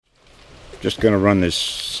Just going to run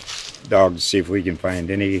this dog to see if we can find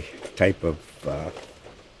any type of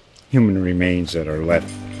human remains that are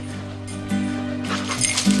left.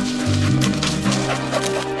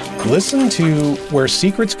 Listen to Where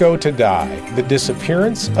Secrets Go to Die, The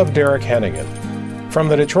Disappearance of Derek Hennigan. From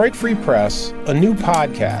the Detroit Free Press, a new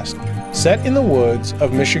podcast set in the woods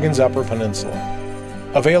of Michigan's Upper Peninsula.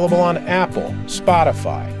 Available on Apple,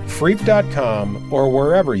 Spotify, Freep.com, or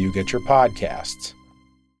wherever you get your podcasts.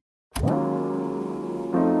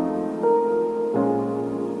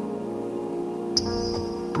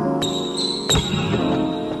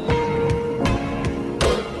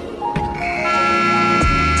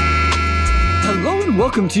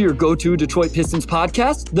 Welcome to your go-to Detroit Pistons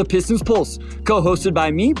podcast, The Pistons Pulse, co-hosted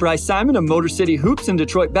by me, Bryce Simon of Motor City Hoops and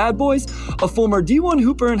Detroit Bad Boys, a former D1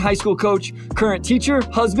 hooper and high school coach, current teacher,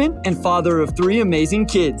 husband, and father of 3 amazing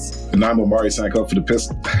kids. And I'm Omari Sanko for the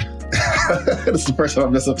Pistons. This is the first time I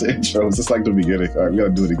messed up the intro. It's just like the beginning. All right, we got to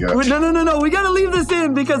do it again. No. We got to leave this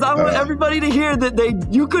in because I want everybody to hear that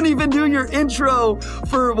you couldn't even do your intro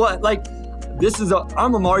for what?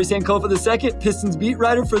 I'm Omari Sankofa II, Pistons beat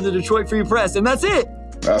writer for the Detroit Free Press, and that's it.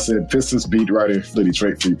 I said Pistons beat writer for the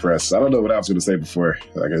Detroit Free Press. I don't know what I was going to say before.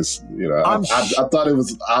 I guess, I thought it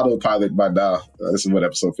was autopilot by now. This is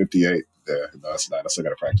episode 58. Yeah, no, it's not. I still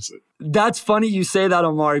got to practice it. That's funny you say that,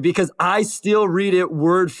 Omari, because I still read it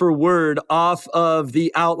word for word off of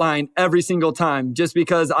the outline every single time, just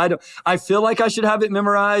because I feel like I should have it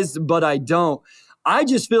memorized, but I don't. I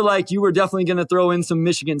just feel like you were definitely going to throw in some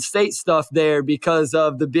Michigan State stuff there because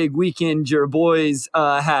of the big weekend your boys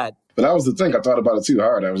had. But that was the thing. I thought about it too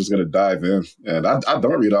hard. I was just going to dive in. And I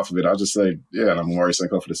don't read off of it. I'll just say, and I'm Omari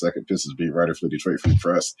Sanko for the second Pistons beat writer for the Detroit Free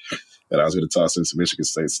Press. And I was going to toss in some Michigan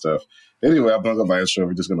State stuff. Anyway, I brought up my intro.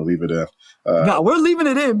 We're just going to leave it in. No, we're leaving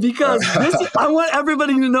it in because I want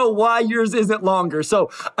everybody to know why yours isn't longer.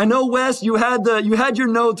 So I know, Wes, you had your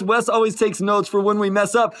notes. Wes always takes notes for when we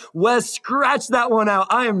mess up. Wes, scratch that one out.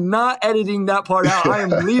 I am not editing that part out. I am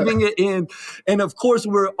leaving it in. And of course,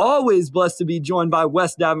 we're always blessed to be joined by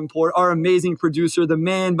Wes Davenport, our amazing producer, the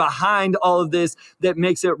man behind all of this that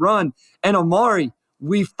makes it run. And Omari,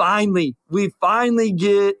 we finally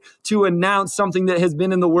get to announce something that has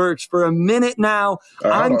been in the works for a minute now.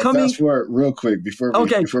 I'm coming. Fast forward real quick before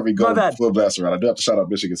we go full blast around. I do have to shout out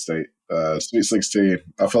Michigan State, Sweet 16.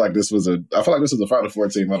 I feel like this was a Final Four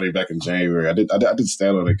team all the way back in January. I did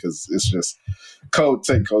stand on it because it's just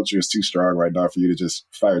take culture is too strong right now for you to just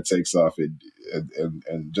fire takes off and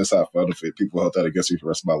just have fun with it. People hold that against me for the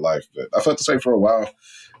rest of my life. But I felt this way for a while.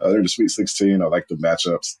 They're the Sweet 16. I like the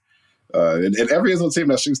matchups. And every single team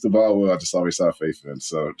that shoots the ball well, I just always have faith in.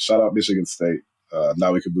 So shout out Michigan State.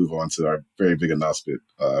 Now we can move on to our very big announcement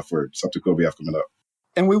for something cool we have coming up.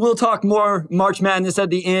 And we will talk more March Madness at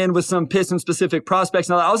the end with some Piston-specific prospects.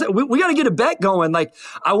 Now, we got to get a bet going. Like,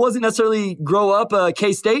 I wasn't necessarily grow up a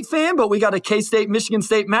K-State fan, but we got a K-State-Michigan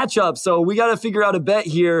State matchup. So we got to figure out a bet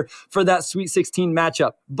here for that Sweet 16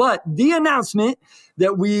 matchup. But the announcement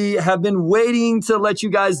that we have been waiting to let you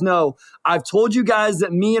guys know, I've told you guys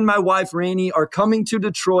that me and my wife, Rainey, are coming to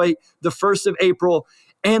Detroit the 1st of April.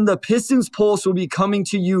 And the Pistons Pulse will be coming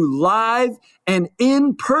to you live and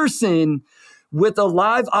in person with a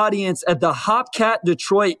live audience at the Hopcat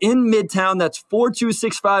Detroit in Midtown. That's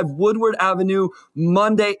 4265 Woodward Avenue,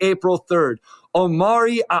 Monday, April 3rd.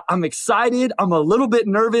 Omari, I'm excited. I'm a little bit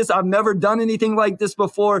nervous. I've never done anything like this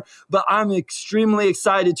before, but I'm extremely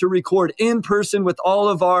excited to record in person with all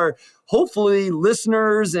of our, hopefully,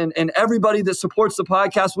 listeners and everybody that supports the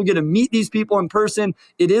podcast. We'll get to meet these people in person.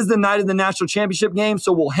 It is the night of the national championship game,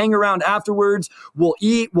 so we'll hang around afterwards. We'll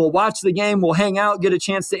eat. We'll watch the game. We'll hang out, get a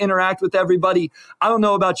chance to interact with everybody. I don't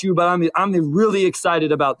know about you, but I'm really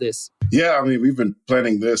excited about this. Yeah, I mean, we've been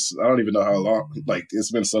planning this. I don't even know how long. Like,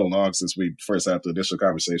 it's been so long since we first had the initial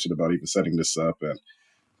conversation about even setting this up. And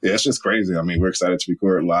yeah, it's just crazy. I mean, we're excited to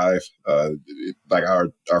record live. Like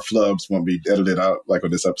our flubs won't be edited out like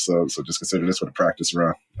on this episode. So just consider this for the practice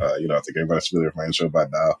run. I think everybody's familiar with my intro by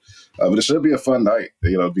now. But it should be a fun night.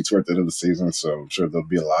 It'll be toward the end of the season. So I'm sure there'll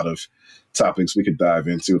be a lot of topics we could dive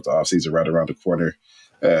into with the offseason right around the corner.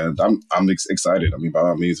 And I'm excited. I mean, by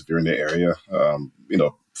all means, if you're in the area,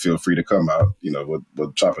 feel free to come out.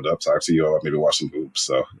 We'll chop it up, talk to you, or maybe watch some hoops.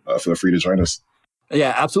 So feel free to join us.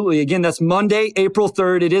 Yeah, absolutely. Again, that's Monday, April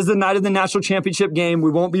 3rd. It is the night of the national championship game. We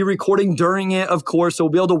won't be recording during it, of course, so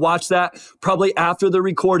we'll be able to watch that probably after the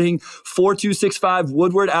recording. 4265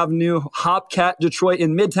 Woodward Avenue, Hopcat, Detroit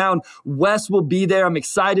in Midtown. Wes will be there. I'm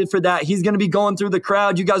excited for that. He's going to be going through the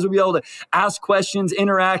crowd. You guys will be able to ask questions,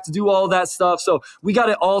 interact, do all that stuff. So we got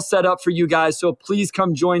it all set up for you guys. So please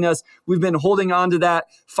come join us. We've been holding on to that,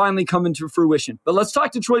 finally coming to fruition. But let's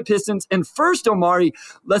talk Detroit Pistons. And first, Omari,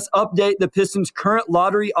 let's update the Pistons' current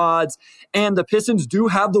lottery odds. And the Pistons do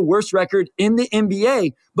have the worst record in the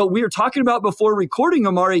NBA. But we were talking about before recording,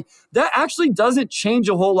 Omari, that actually doesn't change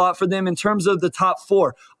a whole lot for them in terms of the top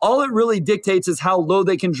four. All it really dictates is how low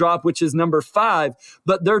they can drop, which is number 5.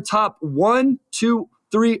 But their top 1, 2,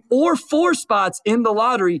 3, or 4 spots in the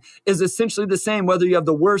lottery is essentially the same, whether you have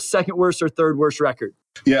the worst, second worst, or third worst record.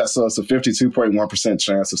 Yeah, so it's a 52.1%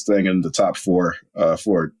 chance of staying in the top 4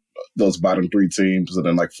 for those bottom 3 teams. And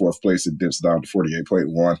then like 4th place, it dips down to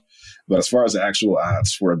 48.1. But as far as the actual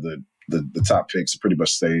odds for the top picks, it pretty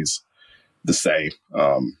much stays the same.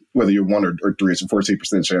 Whether you're 1 or 3, it's a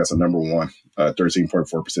 14% chance at number 1,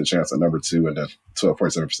 13.4% chance at number 2, and then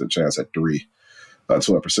 12.7% chance at 3.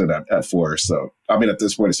 12% at 4. So, I mean, at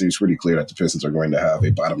this point, it seems pretty clear that the Pistons are going to have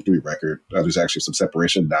a bottom 3 record. There's actually some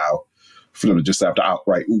separation now for them to just have to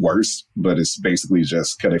outright worse, but it's basically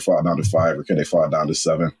just, can they fall down to 5 or can they fall down to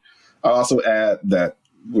 7? I'll also add that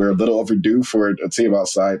we're a little overdue for a team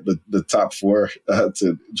outside the top 4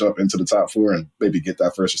 to jump into the top 4 and maybe get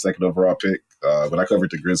that first or second overall pick. When I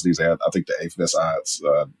covered the Grizzlies, they had, I think, the 8th best odds.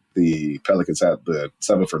 The Pelicans had the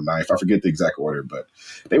 7th or 9th. I forget the exact order, but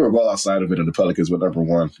they were well outside of it, and the Pelicans went number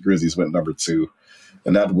 1, the Grizzlies went number 2.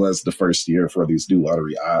 And that was the first year for these new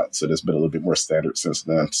lottery odds. So there's been a little bit more standard since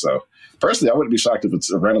then. So personally, I wouldn't be shocked if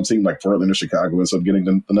it's a random team like Portland or Chicago ends up getting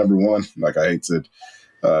the number 1. Like, I hate to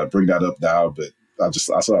bring that up now, but I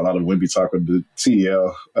saw a lot of Wemby talk on the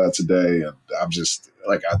TL today, and I'm just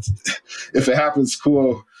like, if it happens,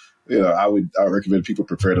 cool. You know, I would recommend people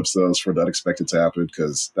prepare themselves for the unexpected to happen,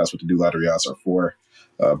 because that's what the new lottery odds are for.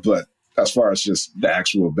 But as far as just the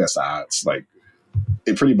actual best odds, like,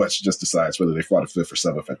 it pretty much just decides whether they fall to 5th or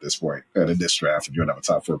 7th at this point. And in this draft, if you're not a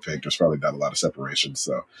top 4 pick, there's probably not a lot of separation.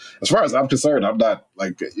 So as far as I'm concerned, I'm not,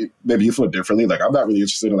 like, maybe you feel differently. Like, I'm not really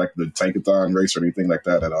interested in like the tankathon race or anything like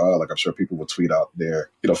that at all. Like, I'm sure people will tweet out their,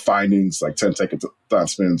 findings, like 10 tankathon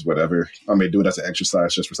spins, whatever. I may do it as an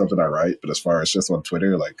exercise just for something I write. But as far as just on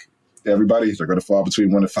Twitter, like, everybody, they're going to fall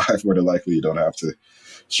between 1 and 5 more than likely. You don't have to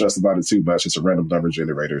stress about it too much. It's a random number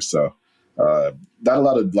generator. So not a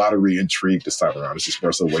lot of lottery intrigue this time around. It's just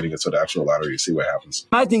more so waiting until the actual lottery to see what happens.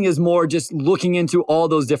 My thing is more just looking into all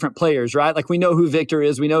those different players, right? Like, we know who Victor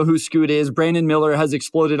is. We know who Scoot is. Brandon Miller has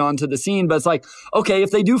exploded onto the scene. But it's like, okay, if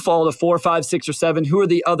they do fall to 4, 5, 6, or 7, who are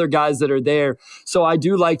the other guys that are there? So I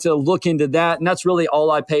do like to look into that. And that's really all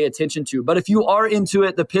I pay attention to. But if you are into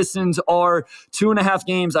it, the Pistons are 2.5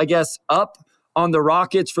 games, I guess, up on the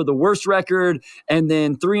Rockets for the worst record, and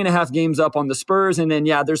then 3.5 games up on the Spurs. And then,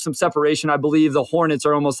 yeah, there's some separation. I believe the Hornets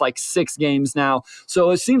are almost like 6 games now.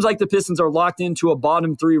 So it seems like the Pistons are locked into a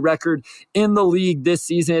bottom 3 record in the league this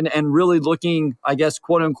season, and really looking, I guess,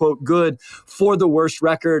 quote unquote, good for the worst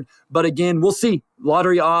record. But again, we'll see.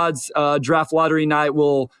 Lottery odds, draft lottery night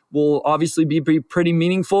will obviously be pretty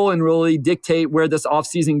meaningful and really dictate where this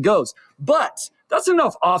offseason goes. But that's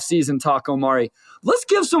enough offseason talk, Omari. Let's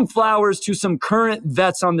give some flowers to some current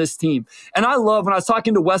vets on this team. And I love, when I was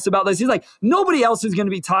talking to Wes about this, he's like, nobody else is going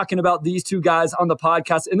to be talking about these 2 guys on the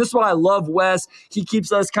podcast. And this is why I love Wes. He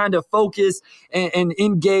keeps us kind of focused and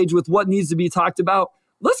engaged with what needs to be talked about.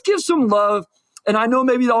 Let's give some love. And I know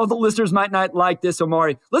maybe all the listeners might not like this,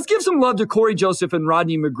 Omari. Let's give some love to Cory Joseph and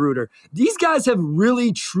Rodney McGruder. These guys have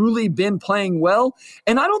really, truly been playing well.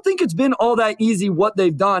 And I don't think it's been all that easy what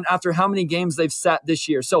they've done after how many games they've sat this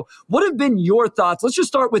year. So what have been your thoughts? Let's just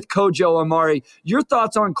start with Kojo, Omari. Your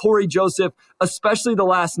thoughts on Cory Joseph, especially the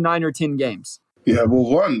last 9 or 10 games? Yeah,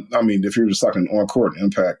 well, one, I mean, if you're just talking on-court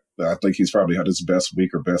impact, I think he's probably had his best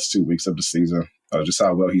week or best 2 weeks of the season. Just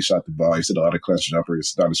how well he shot the ball. He's hit a lot of clutch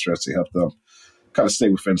jumpers down the stretch to help them kind of stay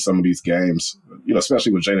within some of these games,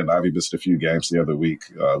 especially with Jaden Ivey missed a few games the other week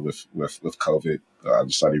with COVID. I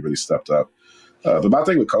just thought he really stepped up. But my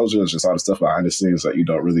thing with Kojo is just all the stuff behind the scenes that you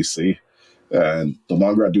don't really see. And the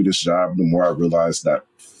longer I do this job, the more I realize that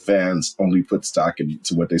fans only put stock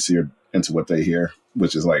into what they see or into what they hear,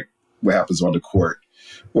 which is like what happens on the court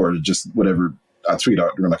or just whatever I tweet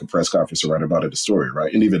out during like a press conference or write about it, the story,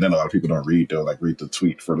 right? And even then, a lot of people don't read. They'll like read the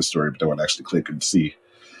tweet for the story, but they won't actually click and see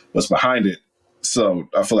what's behind it. So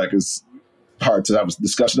I feel like it's hard to have a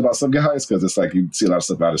discussion about some guys because it's like you see a lot of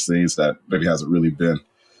stuff out of scenes that maybe hasn't really been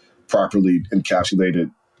properly encapsulated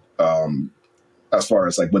as far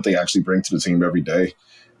as like what they actually bring to the team every day.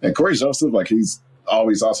 And Cory Joseph, like he's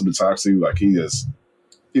always awesome to talk to. Like he is,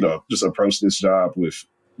 just approached this job with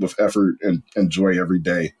effort and joy every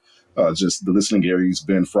day. Just the listening area he's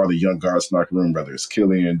been for all the young guards in the locker room, whether it's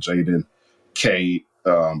Killian, Jaden, Kate,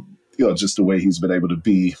 just the way he's been able to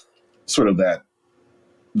be sort of that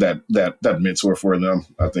mentor for them,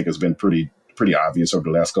 I think has been pretty obvious over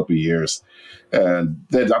the last couple of years. And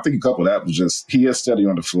then I think a couple of that was just, he is steady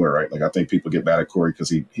on the floor, right? Like I think people get mad at Cory because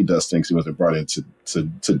he does things he wasn't brought in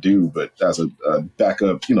to do, but as a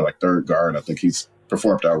backup, like third guard, I think he's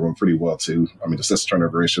performed that role pretty well too. I mean, the assist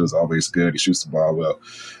turnover ratio is always good. He shoots the ball well.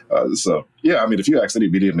 If you ask any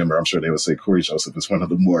media member, I'm sure they would say Cory Joseph is one of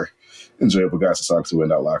the more enjoyable guys to talk to in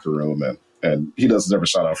that locker room. And he doesn't ever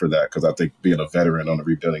shout out for that because I think being a veteran on a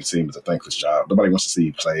rebuilding team is a thankless job. Nobody wants to see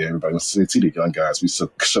you play. Everybody wants to see the young guys. We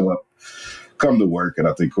show up, come to work, and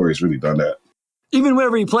I think Cory's really done that. Even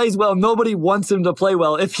whenever he plays well, nobody wants him to play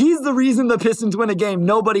well. If he's the reason the Pistons win a game,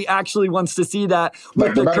 nobody actually wants to see that.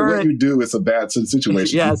 Like, no matter what you do, it's a bad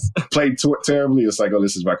situation. Yes. He played terribly. It's like, oh,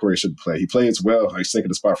 this is why Cory shouldn't play. He plays well. He's taking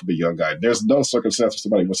the spot from the young guy. There's no circumstance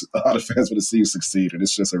where a lot of fans want to see you succeed. And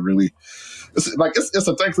it's just it's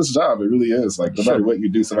a thankless job. It really is. Like, no matter what you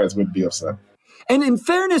do, somebody's going to be upset. And in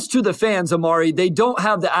fairness to the fans, Amari, they don't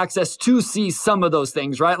have the access to see some of those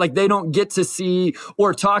things, right? Like they don't get to see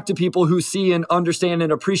or talk to people who see and understand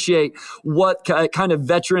and appreciate what kind of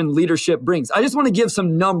veteran leadership brings. I just want to give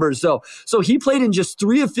some numbers though. So he played in just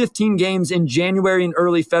 3 of 15 games in January and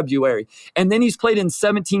early February. And then he's played in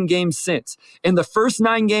 17 games since. In the first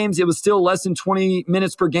 9 games, it was still less than 20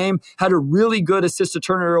 minutes per game, had a really good assist to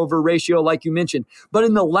turnover ratio, like you mentioned. But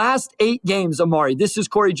in the last 8 games, Amari, this is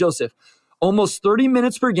Cory Joseph, almost 30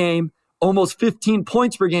 minutes per game, almost 15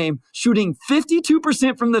 points per game, shooting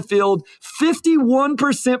 52% from the field,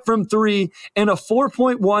 51% from 3, and a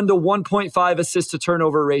 4.1 to 1.5 assist to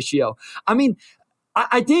turnover ratio. I mean,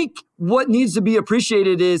 I think what needs to be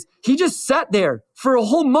appreciated is he just sat there for a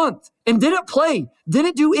whole month and didn't play,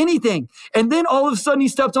 didn't do anything. And then all of a sudden he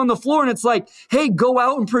stepped on the floor and it's like, hey, go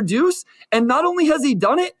out and produce. And not only has he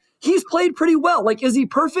done it, he's played pretty well. Like, is he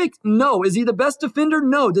perfect? No. Is he the best defender?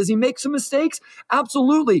 No. Does he make some mistakes?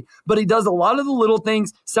 Absolutely. But he does a lot of the little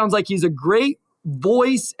things. Sounds like he's a great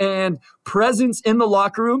voice and presence in the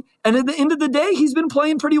locker room. And at the end of the day, he's been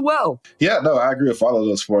playing pretty well. Yeah, no, I agree with all of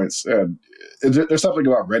those points. And there's something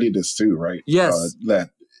about readiness too, right? Yes.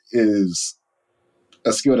 That is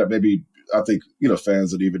a skill that maybe I think,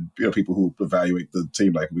 fans and even, people who evaluate the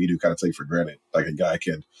team like we do kind of take for granted. Like a guy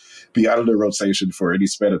can be out of their rotation for any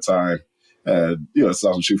span of time. And, it's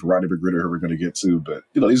also true for Rodney McGruder, who we're going to get to. But,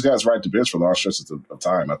 these guys ride the bench for long stretches of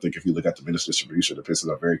time. I think if you look at the minutes distribution, the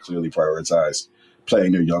Pistons are very clearly prioritized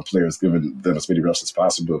playing their young players, giving them as many reps as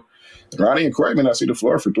possible. And Rodney and Cory may not see the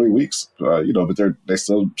floor for 3 weeks, but they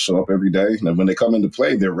still show up every day. And when they come into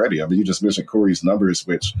play, they're ready. I mean, you just mentioned Cory's numbers,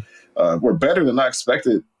 which were better than I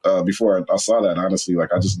expected before I saw that, honestly.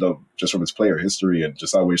 Like, I just know just from his player history and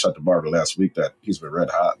just how he shot the bar last week that he's been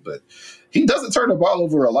red hot. But he doesn't turn the ball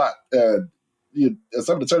over a lot. And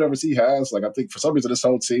some of the turnovers he has, like, I think for some reason this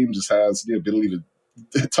whole team just has the ability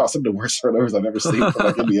to toss some of the worst turnovers I've ever seen from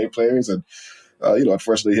like NBA players. And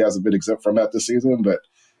unfortunately, he hasn't been exempt from that this season, but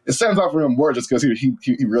it stands out for him more just because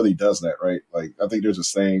he really does that, right? Like, I think they're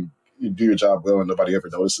just saying, you do your job well and nobody ever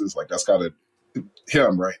notices. Like, that's kind of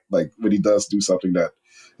him, right? Like, when he does do something that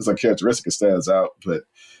is a characteristic, it stands out. But,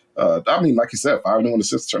 I mean, like you said, 5-1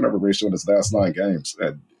 assist turnover ratio in his last 9 games.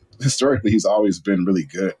 And historically, he's always been really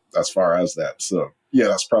good as far as that. So, yeah,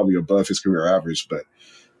 that's probably above his career average, but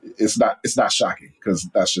it's not shocking because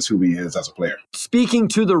that's just who he is as a player. Speaking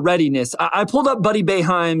to the readiness, I pulled up Buddy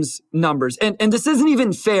Boeheim's numbers, and this isn't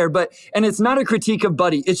even fair, and it's not a critique of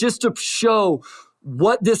Buddy. It's just to show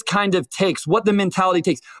what this kind of takes, what the mentality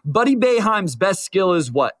takes. Buddy Boeheim's best skill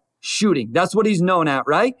is what? Shooting. That's what he's known at,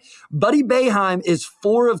 right? Buddy Boeheim is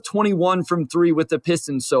 4 of 21 from 3 with the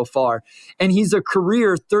Pistons so far. And he's a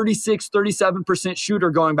career 36, 37%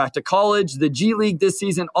 shooter going back to college, the G League this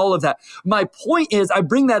season, all of that. My point is, I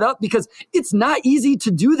bring that up because it's not easy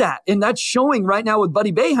to do that. And that's showing right now with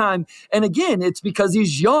Buddy Boeheim. And again, it's because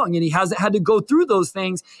he's young and he hasn't had to go through those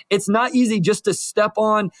things. It's not easy just to step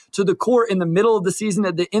on to the court in the middle of the season,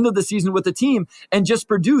 at the end of the season with the team and just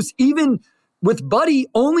produce. Even with Buddy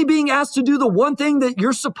only being asked to do the one thing that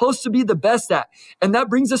you're supposed to be the best at. And that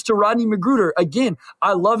brings us to Rodney McGruder. Again,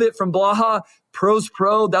 I love it from Blaha. Pro's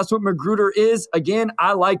pro. That's what McGruder is. Again,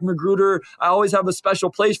 I like McGruder. I always have a special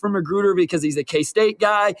place for McGruder because he's a K-State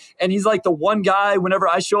guy. And he's like the one guy, whenever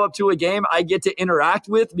I show up to a game, I get to interact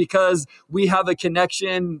with because we have a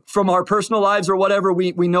connection from our personal lives or whatever.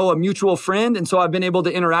 We know a mutual friend. And so I've been able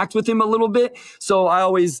to interact with him a little bit. So I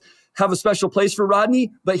always have a special place for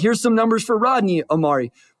Rodney. But here's some numbers for Rodney,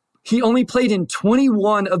 Amari. He only played in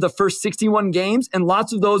 21 of the first 61 games, and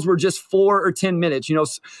lots of those were just 4 or 10 minutes,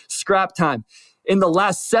 scrap time. In the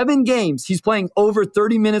last 7 games, he's playing over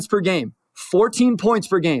 30 minutes per game, 14 points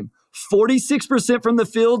per game, 46% from the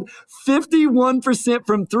field, 51%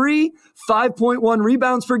 from 3, 5.1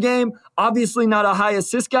 rebounds per game. Obviously not a high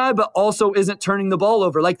assist guy, but also isn't turning the ball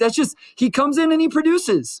over. Like, that's just, he comes in and he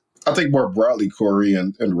produces. I think more broadly, Cory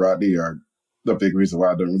and Rodney are the big reason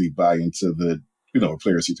why I don't really buy into the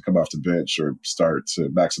players need to come off the bench or start to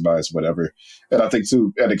maximize whatever. And I think,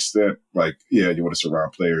 to an extent, you want to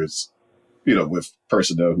surround players, with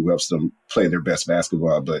personnel who helps them play their best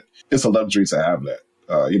basketball. But it's a luxury to have that.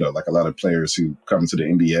 Like a lot of players who come into the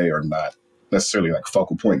NBA are not necessarily like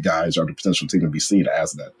focal point guys or the potential team to be seen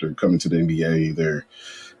as that. They're coming to the NBA either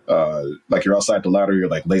you're outside the lottery or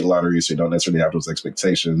like late lottery, so you don't necessarily have those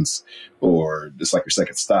expectations, or it's like your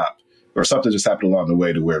second stop. Or something just happened along the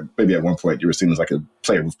way to where maybe at one point you were seen as like a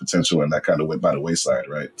player with potential and that kind of went by the wayside,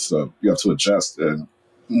 right? So you have to adjust. And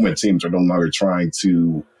when teams are no longer trying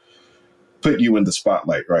to put you in the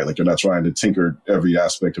spotlight, right? Like, you're not trying to tinker every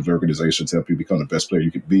aspect of the organization to help you become the best player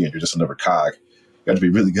you could be, and you're just another cog. You have to be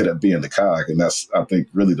really good at being the cog. And that's, I think,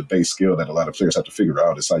 really the base skill that a lot of players have to figure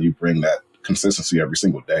out is how you bring that consistency every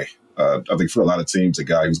single day. I think for a lot of teams, a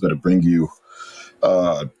guy who's going to bring you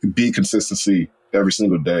B consistency every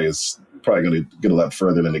single day is probably going to get a lot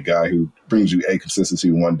further than the guy who brings you A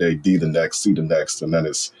consistency one day, D the next, C the next, and then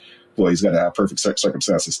he's got to have perfect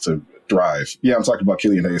circumstances to thrive. Yeah, I'm talking about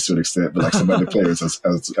Killian Hayes to an extent, but like some other players as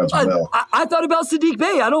well. I thought about Saddiq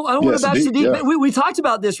Bey. I don't want to bash Saddiq Bey. We talked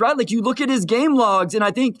about this, right? Like, you look at his game logs, and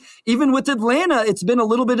I think even with Atlanta, it's been a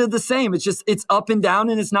little bit of the same. It's just, it's up and down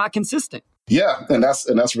and it's not consistent. Yeah, and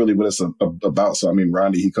that's really what it's about. So, I mean,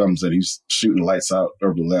 Rodney, he comes and he's shooting lights out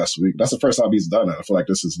over the last week. That's the first time he's done it. I feel like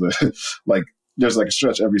this is there's like a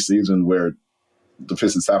stretch every season where the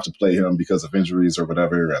Pistons have to play him because of injuries or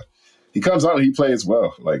whatever. And he comes out and he plays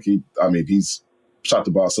well. He's shot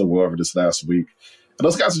the ball so well over this last week. And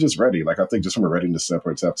those guys are just ready. Like, I think just from a readiness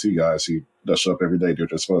standpoint, to have two guys who does show up every day, do what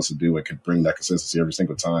they're supposed to do, and can bring that consistency every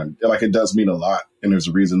single time. And, it does mean a lot. And there's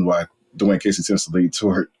a reason why Dwayne Casey tends to lead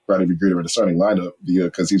toward Rodney McGruder in the starting lineup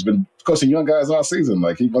because he's been coaching young guys all season.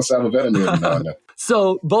 Like, he must have a vet in there every now and then.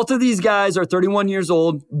 So both of these guys are 31 years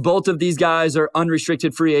old. Both of these guys are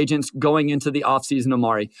unrestricted free agents going into the offseason,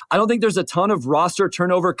 Amari. I don't think there's a ton of roster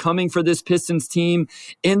turnover coming for this Pistons team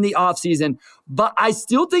in the offseason, but I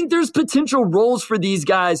still think there's potential roles for these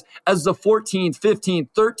guys as the 14th, 15th,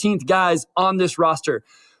 13th guys on this roster.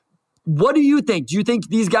 What do you think? Do you think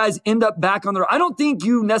these guys end up back on I don't think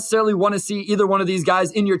you necessarily want to see either one of these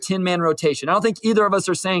guys in your 10-man rotation. I don't think either of us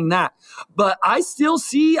are saying that. But I still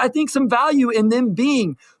see, I think, some value in them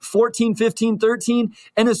being 14, 15, 13.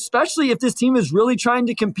 And especially if this team is really trying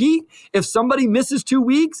to compete, if somebody misses 2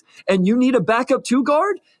 weeks and you need a backup 2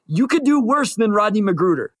 guard, you could do worse than Rodney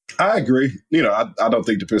McGruder. I agree. I don't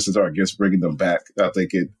think the Pistons are against bringing them back. I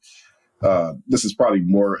think this is probably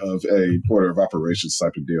more of a order of operations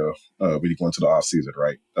type of deal when you go into the offseason,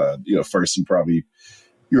 right? First,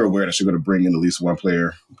 you're aware that you're going to bring in at least one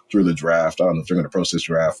player through the draft. I don't know if they're going to approach this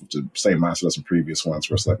draft with the same mindset as some previous ones,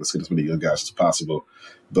 where it's like, let's get as many young guys as possible.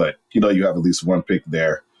 But, you have at least one pick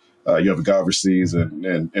there. You have a guy overseas and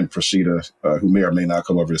Prashida, who may or may not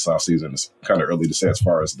come over this offseason. It's kind of early to say as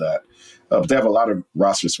far as that. But they have a lot of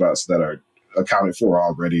roster spots that are accounted for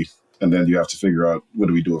already. And then you have to figure out, what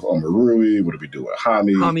do we do with Omer Rui? What do we do with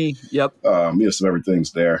Hami? Yep. Some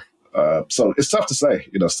everything's there. So it's tough to say.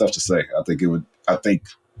 It's tough to say. I think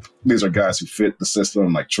these are guys who fit the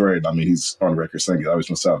system. Like Troy, he's on record saying he always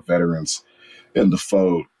wants to have veterans in the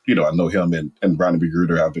fold. I know him and Rodney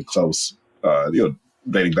McGruder have been close,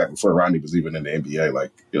 dating back before Rodney was even in the NBA.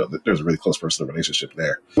 There's a really close personal relationship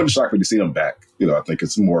there. Wouldn't shock me to see them back. I think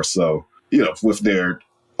it's more so, with their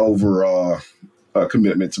overall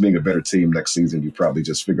commitment to being a better team next season, you probably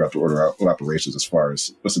just figure out the order of operations as far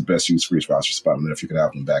as what's the best use for each roster spot. And then if you can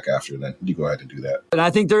have them back after, then you go ahead and do that. And I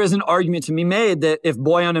think there is an argument to be made that if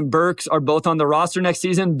Boyan and Burks are both on the roster next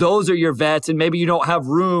season, those are your vets, and maybe you don't have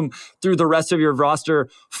room through the rest of your roster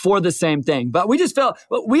for the same thing. But we just felt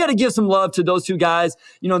we had to give some love to those two guys.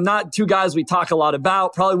 Not two guys we talk a lot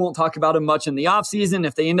about, probably won't talk about them much in the offseason.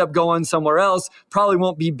 If they end up going somewhere else, probably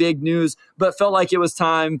won't be big news, but felt like it was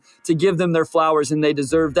time to give them their flowers, and they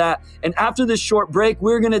deserve that. And after this short break,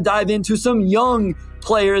 we're going to dive into some young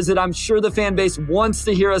players that I'm sure the fan base wants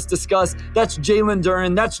to hear us discuss. That's Jalen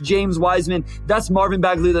Duren, that's James Wiseman, that's Marvin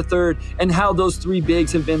Bagley III, and how those three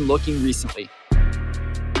bigs have been looking recently.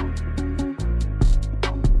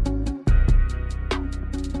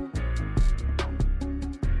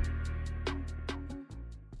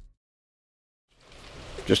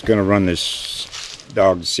 Just going to run this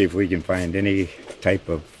dog to see if we can find any type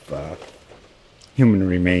of human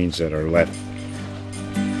remains that are left.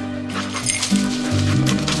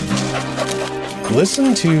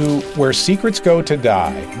 Listen to Where Secrets Go to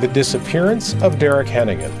Die, The Disappearance of Derek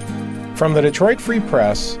Hennigan. From the Detroit Free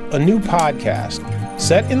Press, a new podcast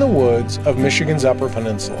set in the woods of Michigan's Upper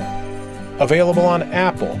Peninsula. Available on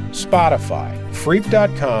Apple, Spotify,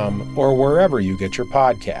 Freep.com, or wherever you get your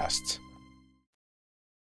podcasts.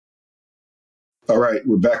 All right,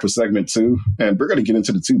 we're back for segment 2, and we're going to get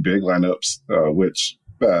into the two big lineups, which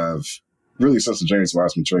have really, since the James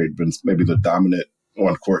Wiseman trade, been maybe the dominant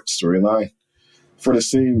on-court storyline for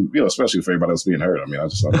this team, especially for everybody else being hurt. I mean, I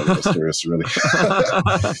just don't know what's serious to really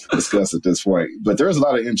discuss at this point. But there is a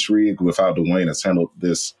lot of intrigue with how Dwayne has handled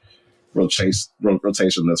this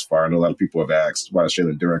rotation thus far. I know a lot of people have asked, why is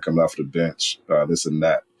Jalen Duren coming off the bench, this and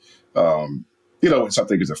that, which I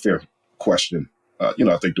think is a fair question.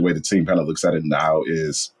 I think the way the team kind of looks at it now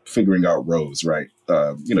is figuring out roles, right?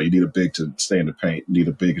 You need a big to stay in the paint. You need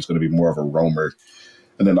a big who's going to be more of a roamer.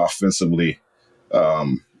 And then offensively,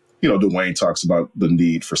 Dwayne talks about the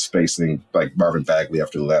need for spacing. Like Marvin Bagley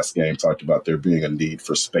after the last game talked about there being a need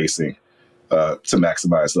for spacing to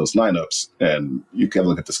maximize those lineups. And you can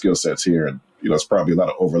look at the skill sets here, and it's probably a lot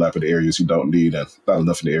of overlap in the areas you don't need and not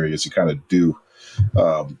enough in the areas you kind of do.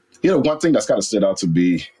 One thing that's kind of stood out to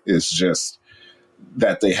me is just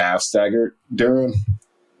that they have staggered Duren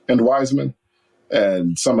and Wiseman.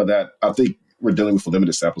 And some of that, I think we're dealing with a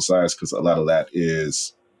limited sample size because a lot of that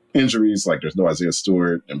is injuries. Like there's no Isaiah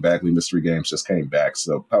Stewart, and Bagley missed 3 games, just came back.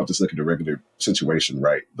 So I was just looking at the regular situation,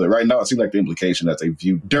 right? But right now it seems like the implication that they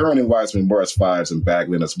view Duren and Wiseman more as 5s and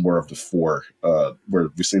Bagley as more of the 4, where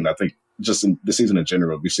we've seen, I think, just in the season in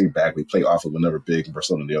general, we've seen Bagley play off of another big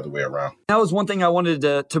versus the other way around. That was one thing I wanted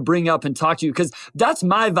to bring up and talk to you, because that's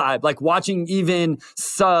my vibe. Like watching even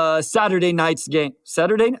Saturday night's game.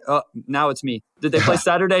 Saturday? Now it's me. Did they play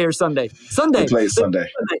Saturday or Sunday? Sunday. They played Sunday.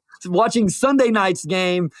 Watching Sunday night's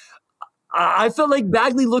game, I felt like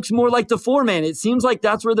Bagley looks more like the 4-man. It seems like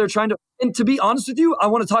that's where they're trying to. And to be honest with you, I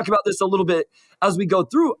want to talk about this a little bit as we go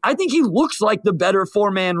through. I think he looks like the better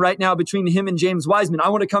 4-man right now between him and James Wiseman. I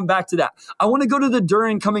want to come back to that. I want to go to the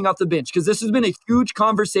Duren coming off the bench, because this has been a huge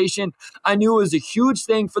conversation. I knew it was a huge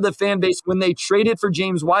thing for the fan base when they traded for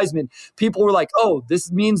James Wiseman. People were like, oh,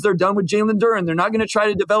 this means they're done with Jalen Duren. They're not going to try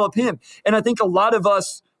to develop him. And I think a lot of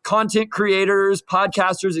us content creators,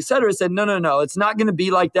 podcasters, et cetera, said, no, it's not going to be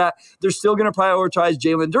like that. They're still going to prioritize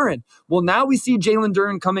Jalen Duren. Well, now we see Jalen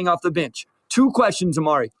Duren coming off the bench. 2 questions,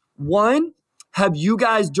 Amari. 1, have you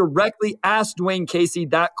guys directly asked Dwayne Casey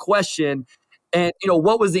that question? And,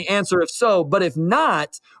 what was the answer if so? But if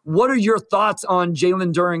not, what are your thoughts on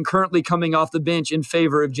Jalen Duren currently coming off the bench in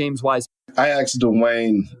favor of James Wiseman? I asked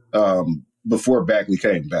Dwayne before Bagley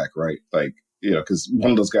came back, right? Because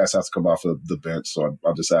one of those guys has to come off of the bench. So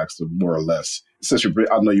I just asked him more or less. Since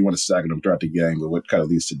I know you want to stagger them throughout the game, but what kind of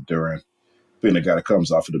leads to Duren being the guy that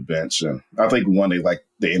comes off of the bench? And I think, one, they like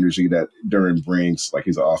the energy that Duren brings. Like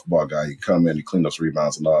he's an off-ball guy. He come in, he clean those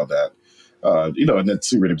rebounds and all that. And then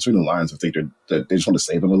too, really between the lines, I think that they just want to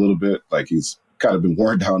save him a little bit. Like he's kind of been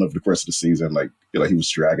worn down over the course of the season. Like, he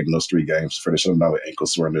was dragging in those 3 games, finishing them out with ankle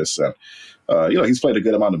soreness. And, he's played a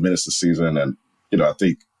good amount of minutes this season. And, I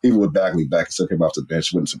think even with Bagley back and still came off the bench,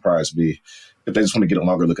 it wouldn't surprise me if they just want to get a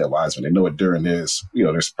longer look at Wiseman. They know what Duren is.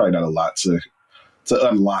 There's probably not a lot to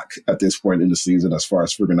unlock at this point in the season as far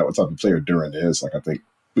as figuring out what type of player Duren is. Like, I think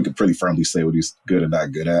we could pretty firmly say what he's good and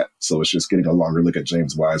not good at. So it's just getting a longer look at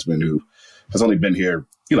James Wiseman, who has only been here,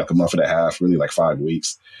 like a month and a half, really like 5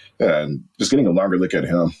 weeks. And just getting a longer look at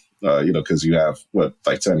him, because you have,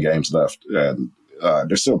 10 games left. And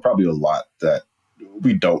there's still probably a lot that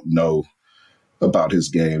we don't know about his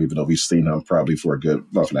game, even though we've seen him probably for a good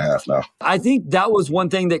month and a half now. I think that was one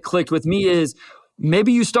thing that clicked with me is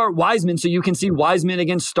maybe you start Wiseman so you can see Wiseman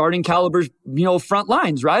against starting caliber, front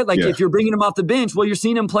lines, right? Like if you're bringing him off the bench, well, you're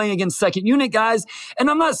seeing him playing against second unit guys. And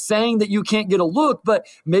I'm not saying that you can't get a look, but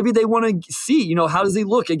maybe they want to see, how does he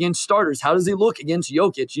look against starters? How does he look against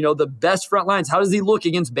Jokic? The best front lines. How does he look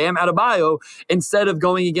against Bam Adebayo instead of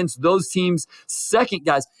going against those teams' second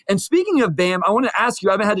guys? And speaking of Bam, I want to ask you,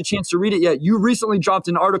 I haven't had a chance to read it yet. You recently dropped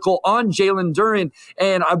an article on Jalen Duren,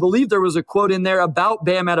 and I believe there was a quote in there about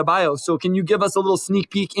Bam Adebayo. So can you give us a little sneak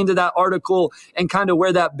peek into that article and kind of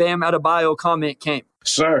where that Bam Adebayo comment came?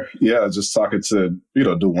 Sure. Yeah, just talking to,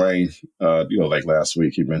 Dwayne, like last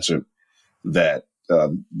week, he mentioned that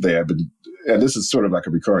they have been, and this is sort of like a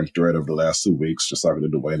recurring thread over the last 2 weeks, just talking to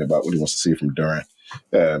Dwayne about what he wants to see from Duren.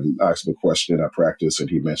 And I asked him a question at practice, and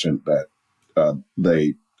he mentioned that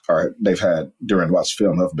they've had Duren watch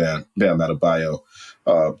film of Bam Adebayo.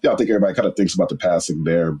 I think everybody kind of thinks about the passing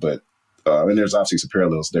there, but and there's obviously some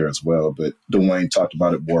parallels there as well. But Dwayne talked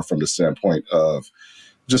about it more from the standpoint of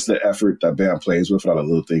just the effort that Bam plays with, and all the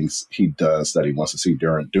little things he does that he wants to see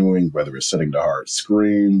Duren doing, whether it's setting the hard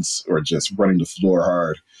screens or just running the floor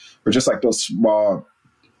hard, or just like those small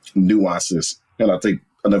nuances. And I think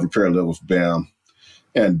another parallel with Bam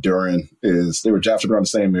and Duren is they were drafted around the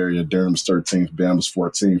same area. Duren was 13th, Bam was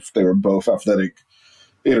 14th. They were both athletic,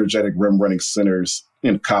 energetic, rim-running centers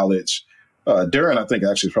in college. Duren, I think,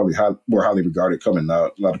 actually is probably more highly regarded coming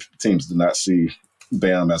out. A lot of teams did not see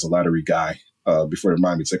Bam as a lottery guy before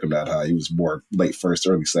Miami took him that high. He was more late first,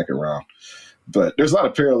 early second round. But there's a lot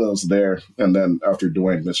of parallels there. And then after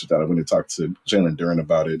Dwayne mentioned that, I went and talked to Jalen Duren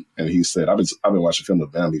about it, and he said, "I've been watching film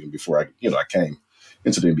of Bam even before I came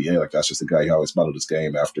into the NBA. Like that's just a guy he always modeled his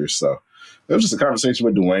game after." So it was just a conversation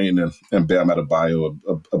with Dwayne and Bam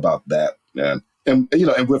Adebayo about that. And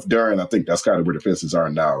with Duren, I think that's kind of where the Pistons are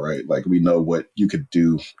now, right? Like we know what you could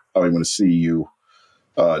do. I want to see you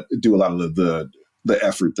do a lot of the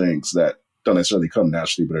effort things that don't necessarily come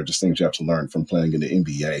naturally, but are just things you have to learn from playing in the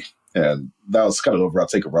NBA. And that was kind of overall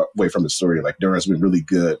takeaway from the story. Like Duren's been really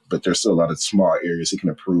good, but there's still a lot of small areas he can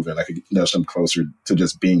improve, and I could nudge him closer to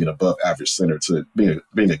just being an above average center, to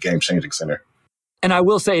being a game changing center. And I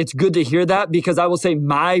will say it's good to hear that, because I will say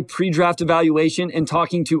my pre-draft evaluation and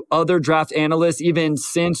talking to other draft analysts, even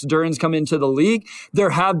since Duren's come into the league,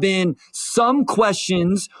 there have been some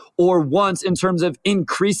questions or wants in terms of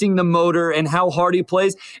increasing the motor and how hard he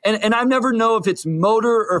plays. And I never know if it's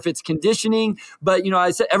motor or if it's conditioning, but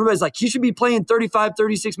I said, everybody's like, he should be playing 35,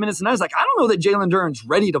 36 minutes a night. I was like, I don't know that Jalen Duren's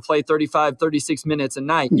ready to play 35, 36 minutes a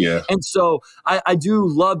night. Yeah. And so I do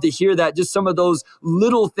love to hear that, just some of those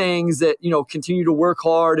little things that, continue to work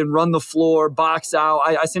hard and run the floor, box out.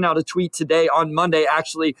 I sent out a tweet today on Monday,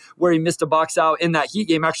 actually, where he missed a box out in that Heat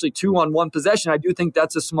game, actually 2-on-1 possession. I do think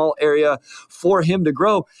that's a small area for him to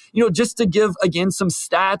grow. Just to give, again, some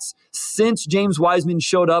stats, since James Wiseman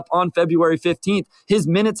showed up on February 15th, his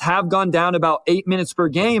minutes have gone down about 8 minutes per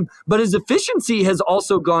game, but his efficiency has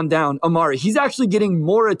also gone down, Amari. He's actually getting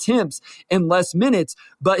more attempts in less minutes,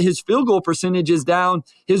 but his field goal percentage is down.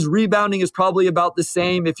 His rebounding is probably about the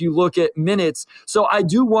same if you look at minutes. So I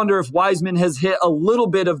do wonder if Wiseman has hit a little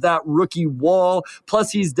bit of that rookie wall,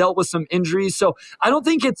 plus he's dealt with some injuries. So I don't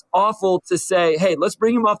think it's awful to say, hey, let's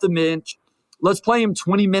bring him off the bench. Let's play him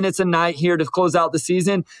 20 minutes a night here to close out the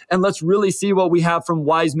season, and let's really see what we have from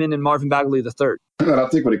Wiseman and Marvin Bagley III. And I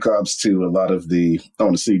think when it comes to a lot of I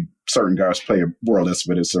want to see certain guys play world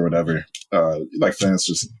minutes or whatever, like fans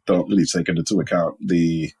just don't really take into account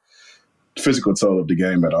the physical toll of the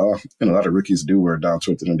game at all. And a lot of rookies do wear down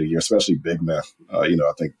towards the end of the year, especially big men. I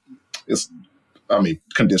think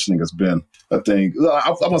conditioning has been a thing.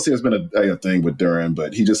 I won't say it's been a thing with Duren,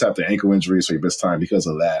 but he just had the ankle injury, so he missed time because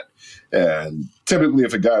of that. And typically,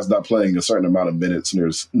 if a guy's not playing a certain amount of minutes and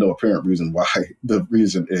there's no apparent reason why, the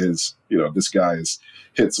reason is, this guy has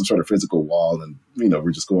hit some sort of physical wall, and,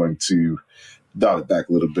 we're just going to dial it back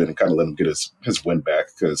a little bit and kind of let him get his wind back.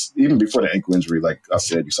 Because even before the ankle injury, like I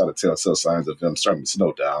said, you saw the telltale signs of him starting to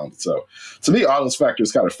slow down. So to me, all those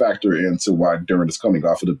factors kind of factor into why Duren is coming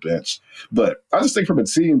off of the bench. But I just think from a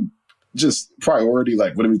team just priority,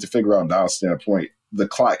 like what do we need to figure out now standpoint, the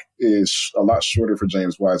clock is a lot shorter for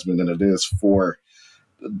James Wiseman than it is for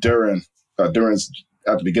Duren. Duren's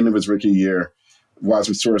at the beginning of his rookie year.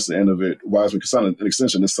 Wiseman's towards the end of it. Wiseman could sign an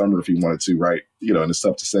extension this summer if he wanted to, right? And it's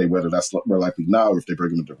tough to say whether that's more likely now or if they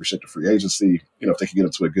bring him to restricted free agency. If they can get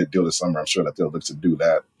him to a good deal this summer, I'm sure that they'll look to do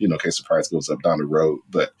that, in case the price goes up down the road.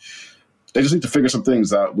 But they just need to figure some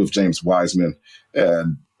things out with James Wiseman.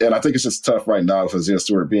 And I think it's just tough right now with Isaiah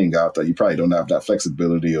Stewart being out that you probably don't have that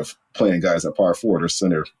flexibility of playing guys at power forward or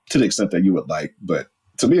center to the extent that you would like. But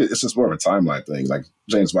to me, it's just more of a timeline thing. Like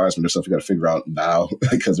James Wiseman, there's stuff you got to figure out now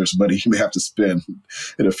because there's money you may have to spend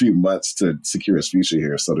in a few months to secure his future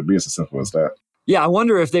here. So to me, it's as simple as that. Yeah, I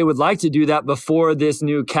wonder if they would like to do that before this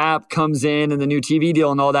new cap comes in and the new TV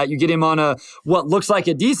deal and all that. You get him on what looks like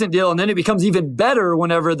a decent deal, and then it becomes even better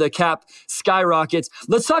whenever the cap skyrockets.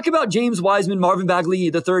 Let's talk about James Wiseman, Marvin Bagley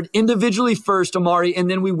III individually first, Amari, and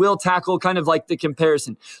then we will tackle kind of like the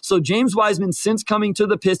comparison. So James Wiseman, since coming to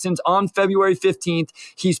the Pistons on February 15th,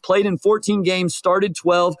 he's played in 14 games, started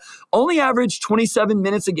 12, only averaged 27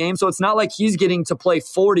 minutes a game, so it's not like he's getting to play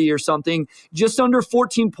 40 or something. Just under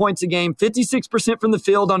 14 points a game, 56% from the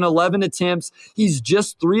field on 11 attempts. He's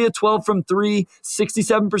just 3 of 12 from 3,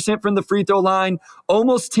 67% from the free throw line,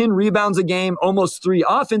 almost 10 rebounds a game, almost 3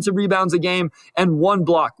 offensive rebounds a game, and 1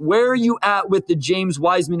 block. Where are you at with the James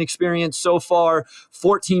Wiseman experience so far,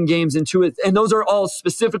 14 games into it? And those are all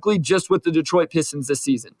specifically just with the Detroit Pistons this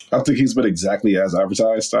season. I think he's been exactly as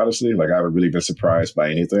advertised, honestly. Like, I haven't really been surprised by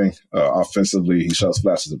anything. Offensively, he shows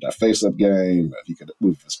flashes of that face-up game. He can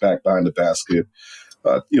move his back behind the basket.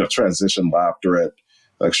 Transition, lob threat,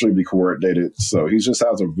 extremely coordinated. So he just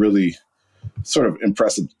has a really sort of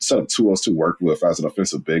impressive set of tools to work with as an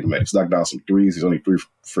offensive big man. He's knocked down some threes. He's only 3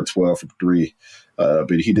 for 12 from 3. But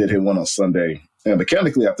he did hit one on Sunday. And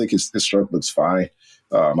mechanically, I think his stroke looks fine.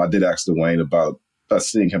 I did ask Dwayne about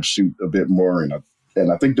seeing him shoot a bit more. And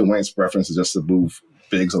I think Dwayne's preference is just to move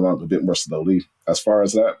bigs along a bit more slowly. As far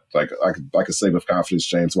as that, like I could say with confidence,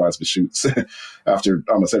 James Wiseman shoots after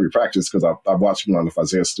almost every practice because I watched him along with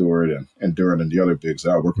Isaiah Stewart and Duran and the other bigs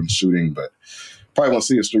that I work on shooting, but probably won't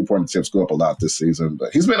see his 3-point attempts go up a lot this season.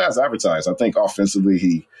 But he's been as advertised. I think offensively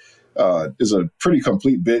he is a pretty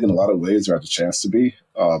complete big in a lot of ways, or has a chance to be.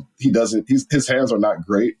 His hands are not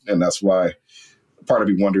great, and that's why part of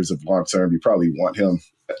me wonders if long term you probably want him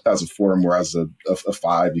as a 4 or as a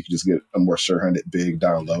 5. You can just get a more sure-handed big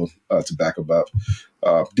down low to back him up.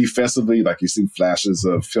 Defensively, like you see flashes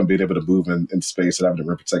of him being able to move in space and having the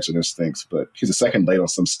rim protection instincts, but he's a second late on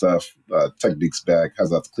some stuff. Techniques back, has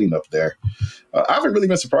a lot to clean up there. I haven't really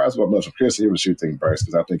been surprised about much. I'm curious to hear what you think, Bryce,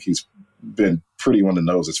 because I think he's been pretty on the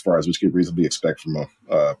nose as far as what you could reasonably expect from him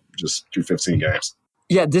just through 15 games.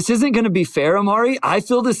 Yeah, this isn't going to be fair, Amari. I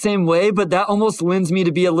feel the same way, but that almost lends me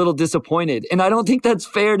to be a little disappointed. And I don't think that's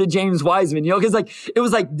fair to James Wiseman, because it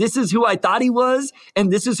was like, this is who I thought he was,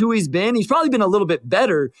 and this is who he's been. He's probably been a little bit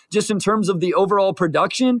better just in terms of the overall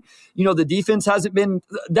production. The defense hasn't been,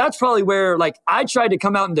 that's probably where I tried to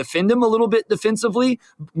come out and defend him a little bit defensively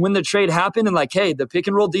when the trade happened and hey, the pick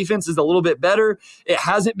and roll defense is a little bit better. It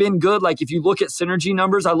hasn't been good. If you look at synergy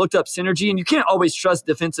numbers, I looked up synergy, and you can't always trust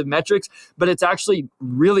defensive metrics, but it's actually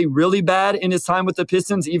really, really bad in his time with the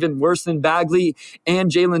Pistons, even worse than Bagley and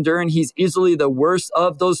Jalen Duren. He's easily the worst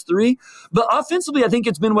of those 3. But offensively, I think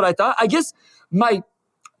it's been what I thought. I guess my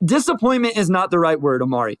disappointment is not the right word,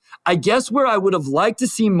 Amari. I guess where I would have liked to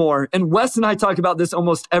see more, and Wes and I talk about this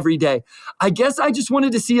almost every day, I guess I just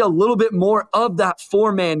wanted to see a little bit more of that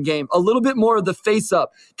 4-man game, a little bit more of the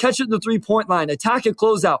face-up, catch it at the 3-point line, attack a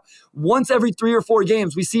closeout. Once every 3 or 4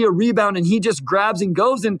 games, we see a rebound, and he just grabs and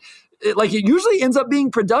goes, and it usually ends up being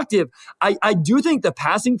productive. I do think the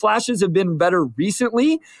passing flashes have been better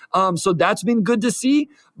recently, so that's been good to see.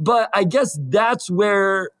 But I guess that's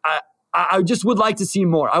where I just would like to see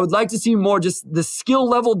more. I would like to see more, just the skill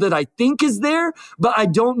level that I think is there, but I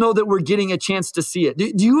don't know that we're getting a chance to see it.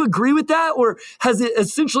 Do you agree with that, or has it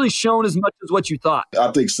essentially shown as much as what you thought?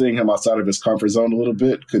 I think seeing him outside of his comfort zone a little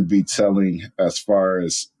bit could be telling as far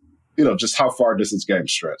as just how far does his game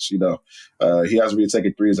stretch? He hasn't really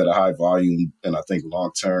taken threes at a high volume, and I think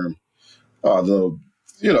long term, to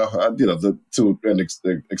an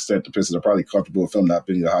extent, the Pistons are probably comfortable with him not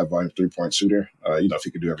being a high volume 3-point shooter. If he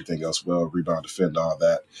could do everything else well, rebound, defend, all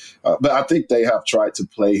that. But I think they have tried to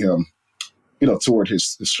play him, toward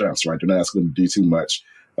his strengths. Right, they're not asking him to do too much.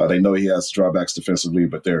 They know he has drawbacks defensively,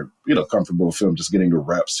 but they're comfortable with him just getting the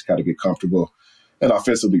reps to kind of get comfortable, and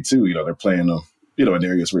offensively too. They're playing him, in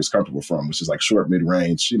areas where he's comfortable from, which is short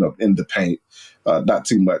mid-range, in the paint, not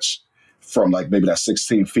too much from maybe that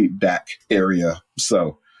 16 feet back area.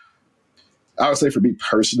 So I would say for me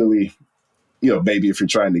personally, maybe if you're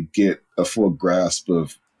trying to get a full grasp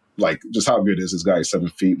of just how good is this guy 7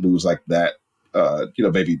 feet, moves like that,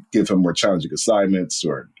 maybe give him more challenging assignments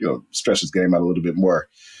or, stretch his game out a little bit more.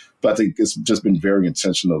 But I think it's just been very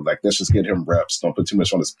intentional. Let's just get him reps. Don't put too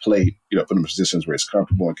much on his plate, put him in positions where he's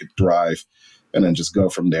comfortable and can thrive. And then just go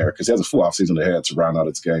from there, because he has a full offseason ahead to round out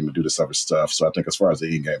its game and do this other stuff. So I think as far as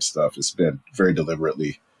the in-game stuff, it's been very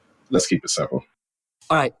deliberately, let's keep it simple.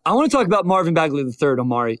 All right, I want to talk about Marvin Bagley III,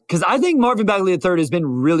 Omari, because I think Marvin Bagley III has been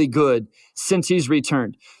really good since he's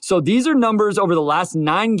returned. So these are numbers over the last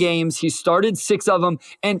 9 games. He started 6 of them,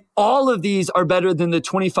 and all of these are better than the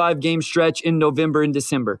 25-game stretch in November and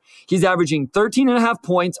December. He's averaging 13.5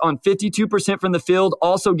 points on 52% from the field,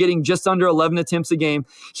 also getting just under 11 attempts a game.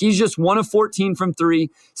 He's just 1 of 14 from 3,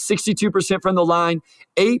 62% from the line,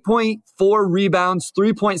 8.4 rebounds,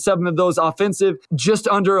 3.7 of those offensive, just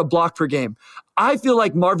under a block per game. I feel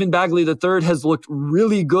like Marvin Bagley III has looked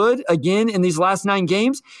really good again in these last 9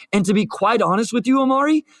 games. And to be quite honest with you,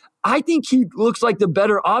 Omari, I think he looks like the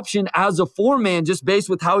better option as a 4-man, just based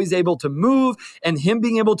with how he's able to move and him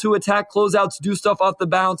being able to attack closeouts, do stuff off the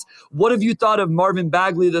bounce. What have you thought of Marvin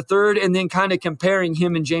Bagley III, and then kind of comparing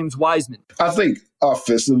him and James Wiseman? I think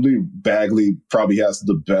offensively, Bagley probably has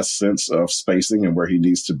the best sense of spacing and where he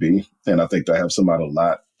needs to be. And I think that helps him out a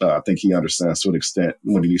lot. I think he understands to an extent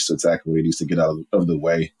when he needs to attack, when he needs to get out of the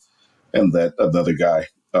way, and that the other guy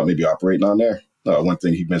maybe operating on there. One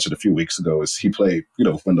thing he mentioned a few weeks ago is he played,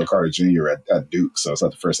 with Wendell Carter Jr. at Duke. So it's not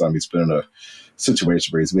the first time he's been in a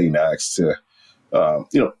situation where he's being asked to,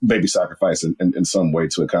 maybe sacrifice in some way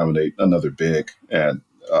to accommodate another big. And,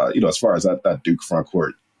 as far as that Duke front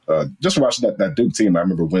court, just watching that Duke team, I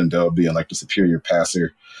remember Wendell being like the superior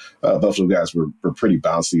passer. Both of those guys were pretty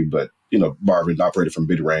bouncy, but, Marvin operated from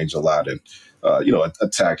mid-range a lot and,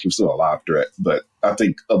 attack, he was still a lob threat. But I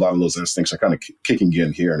think a lot of those instincts are kind of kicking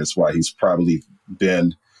in here, and it's why he's probably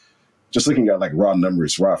been, just looking at like raw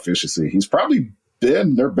numbers, raw efficiency, he's probably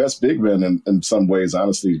been their best big man in some ways,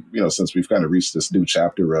 honestly, since we've kind of reached this new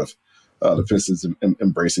chapter of the Pistons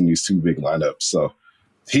embracing these 2 big lineups. So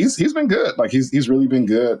he's been good. Like he's really been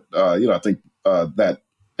good. I think that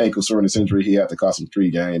ankle soreness injury he had to cost him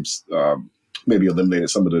 3 games. Maybe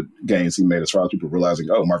eliminated some of the gains he made as far as people realizing,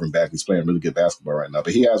 Marvin Bagley's playing really good basketball right now.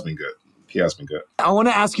 But he has been good. I want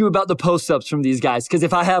to ask you about the post-ups from these guys, because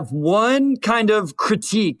if I have one kind of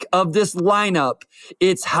critique of this lineup,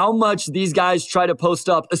 it's how much these guys try to post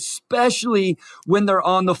up, especially when they're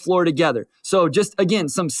on the floor together. So just, again,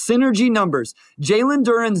 some synergy numbers. Jalen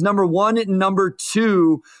Duren's number 1 and number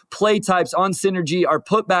 2 play types on synergy are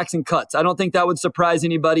putbacks and cuts. I don't think that would surprise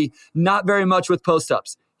anybody. Not very much with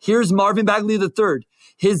post-ups. Here's Marvin Bagley III.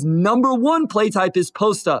 His number 1 play type is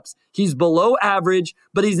post-ups. He's below average,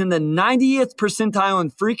 but he's in the 90th percentile in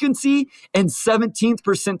frequency and 17th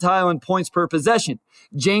percentile in points per possession.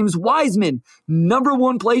 James Wiseman, number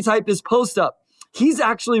 1 play type is post-up. He's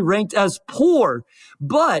actually ranked as poor,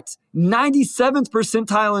 but 97th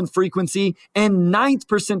percentile in frequency and 9th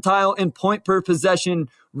percentile in point per possession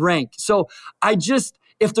rank. So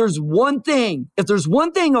if there's one thing,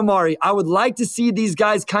 Omari, I would like to see these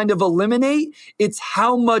guys kind of eliminate, it's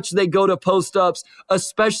how much they go to post-ups,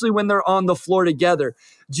 especially when they're on the floor together.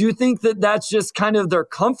 Do you think that that's just kind of their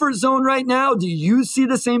comfort zone right now? Do you see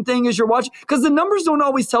the same thing as you're watching? Because the numbers don't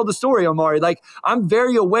always tell the story, Omari. Like, I'm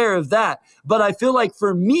very aware of that. But I feel like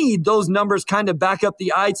for me, those numbers kind of back up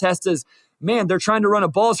the eye test as, man, they're trying to run a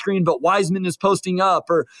ball screen, but Wiseman is posting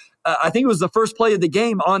up. Or I think it was the first play of the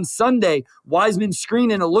game on Sunday. Wiseman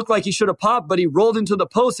screened and it looked like he should have popped, but he rolled into the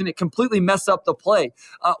post and it completely messed up the play.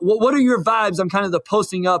 What are your vibes on kind of the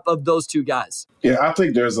posting up of those 2 guys? Yeah, I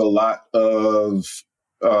think there's a lot of,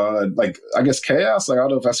 I guess chaos. Like, I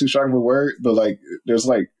don't know if that's too strong of a word, but there's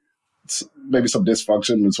maybe some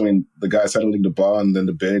dysfunction between the guys handling the ball and then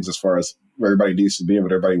the bigs as far as where everybody needs to be and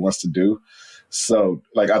what everybody wants to do. So,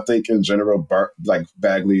 I think in general,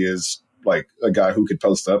 Bagley is a guy who could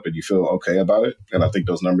post up and you feel okay about it. And I think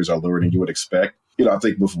those numbers are lower than you would expect. I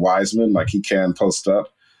think with Wiseman, he can post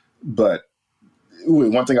up. But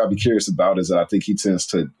one thing I'd be curious about is that I think he tends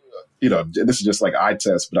to, this is just eye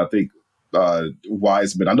test, but I think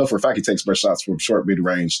Wiseman, I know for a fact he takes more shots from short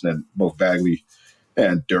mid-range than both Bagley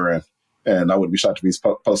and Duren. And I wouldn't be shocked if he's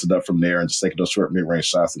posted up from there and just taking those short mid-range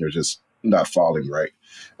shots and they're just not falling right.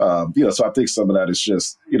 So I think some of that is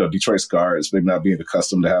just, Detroit's guards maybe not being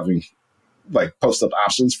accustomed to having post-up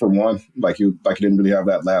options for one. You didn't really have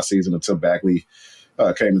that last season until Bagley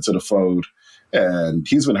came into the fold. And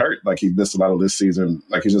he's been hurt. He missed a lot of this season.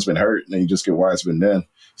 He's just been hurt, and you just get Wiseman then.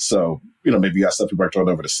 So, maybe you got stuff you worked on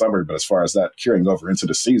over the summer, but as far as that carrying over into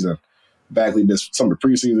the season, Bagley missed some of the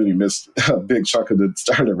preseason. He missed a big chunk of the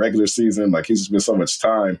start of the regular season. He's just missed so much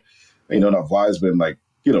time. And, now Wiseman,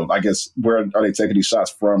 I guess, where are they taking these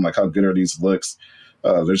shots from? How good are these looks?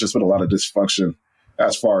 There's just been a lot of dysfunction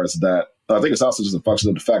as far as that. I think it's also just a function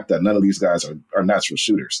of the fact that none of these guys are natural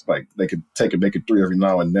shooters. They could take and make it 3 every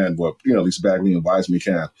now and then. Well, at least Bagley and Wiseman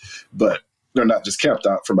can. But they're not just camped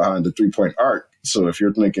out from behind the 3-point arc. So if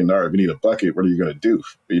you're thinking, all right, we need a bucket, what are you going to do?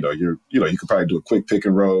 You could probably do a quick pick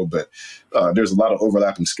and roll, but there's a lot of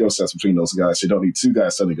overlapping skill sets between those guys. You don't need two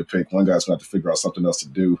guys setting a pick. One guy's going to have to figure out something else to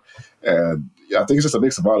do. And I think it's just a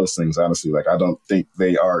mix of all those things, honestly. Like, I don't think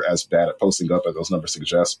they are as bad at posting up as those numbers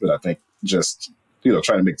suggest, but I think just,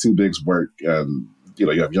 trying to make two bigs work and, you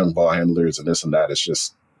have young ball handlers and this and that, it's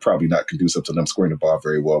just probably not conducive to them scoring the ball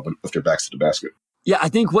very well with their backs to the basket. Yeah, I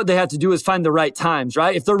think what they have to do is find the right times,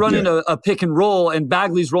 right? If they're running a pick and roll and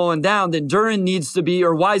Bagley's rolling down, then Duren needs to be,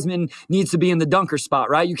 or Wiseman needs to be in the dunker spot,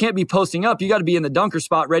 right? You can't be posting up. You got to be in the dunker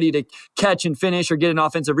spot ready to catch and finish or get an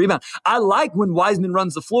offensive rebound. I like when Wiseman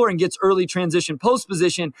runs the floor and gets early transition post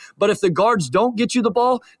position, but if the guards don't get you the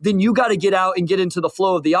ball, then you got to get out and get into the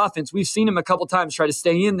flow of the offense. We've seen him a couple times try to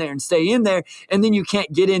stay in there, and then you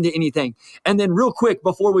can't get into anything. And then real quick,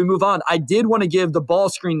 before we move on, I did want to give the ball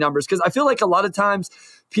screen numbers because I feel like a lot of times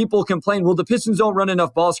people complain, well, the Pistons don't run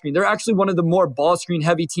enough ball screen. They're actually one of the more ball screen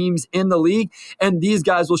heavy teams in the league, and these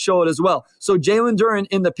guys will show it as well. So Jalen Duren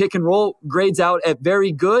in the pick and roll grades out at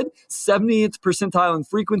very good, 70th percentile in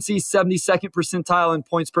frequency, 72nd percentile in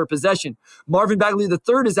points per possession. Marvin Bagley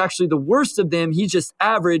III is actually the worst of them. He just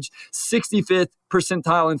averaged 65th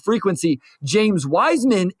percentile in frequency. James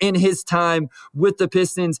Wiseman in his time with the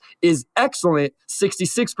Pistons is excellent,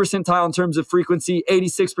 66th percentile in terms of frequency,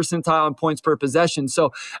 86th percentile in points per possession.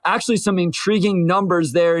 So actually some intriguing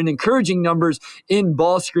numbers there and encouraging numbers in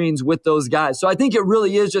ball screens with those guys. So I think it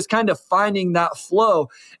really is just kind of finding that flow.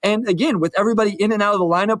 And again, with everybody in and out of the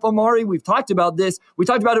lineup, Omari, we've talked about this. We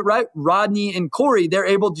talked about it, right? Rodney and Cory, they're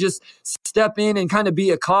able to just step in and kind of be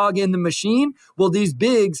a cog in the machine. Well, these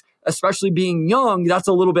bigs, especially being young, that's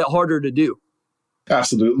a little bit harder to do.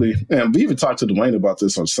 Absolutely. And we even talked to Dwayne about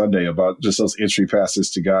this on Sunday, about just those entry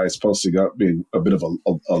passes to guys posting up being a bit of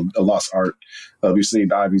a lost art. We've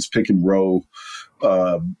seen Ivy's pick and roll,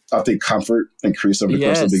 I think, comfort increase over the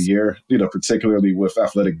course of the year, particularly with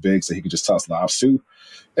athletic bigs that he could just toss lobs to.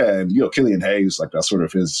 And, Killian Hayes, like that's sort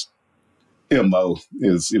of his MO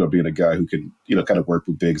is, being a guy who can, kind of work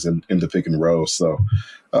with bigs in the pick and roll. So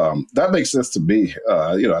that makes sense to me.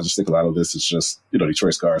 I just think a lot of this is just,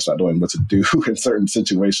 Detroit's guards not knowing what to do in certain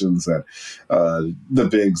situations. And the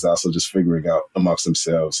bigs also just figuring out amongst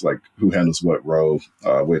themselves, like who handles what role,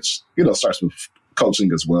 which, starts with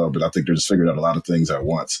coaching as well. But I think they're just figuring out a lot of things at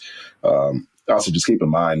once. Also, just keep in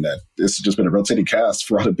mind that it's just been a rotating cast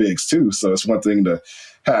for all the bigs too. So it's one thing to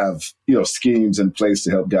have, schemes in place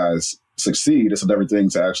to help guys succeed. It's another thing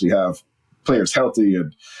to actually have players healthy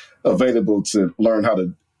and available to learn how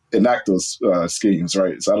to enact those schemes,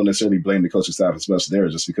 right? So I don't necessarily blame the coaching staff as much there,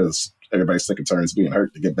 just because everybody's taking turns being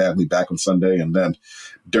hurt. To get badly back on Sunday, and then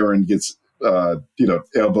Duren gets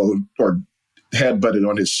elbowed or headbutted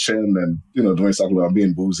on his chin, and Dwayne's talking about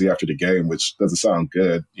being woozy after the game, which doesn't sound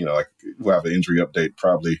good. Like we'll have an injury update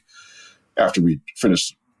probably after we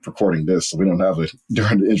finish recording this, so we don't have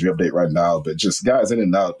during the injury update right now, but just guys in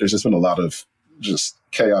and out. There's just been a lot of just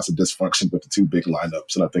chaos and dysfunction with the two big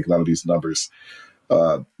lineups, and I think a lot of these numbers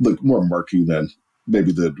look more murky than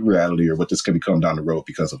maybe the reality or what this can become down the road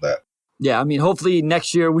because of that. Yeah, I mean, hopefully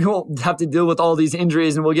next year we won't have to deal with all these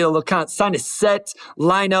injuries, and we'll get a little kind of set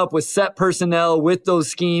lineup with set personnel with those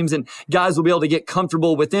schemes, and guys will be able to get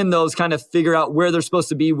comfortable within those, kind of figure out where they're supposed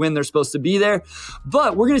to be, when they're supposed to be there.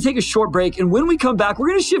 But we're going to take a short break, and when we come back, we're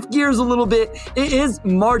going to shift gears a little bit. It is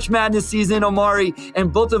March Madness season, Omari,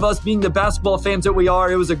 and both of us being the basketball fans that we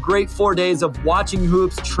are, it was a great 4 days of watching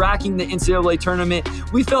hoops, tracking the NCAA tournament.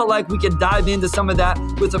 We felt like we could dive into some of that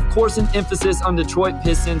with, of course, an emphasis on Detroit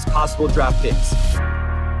Pistons' possible draft picks.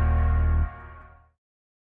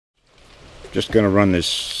 Just going to run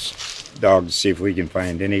this dog to see if we can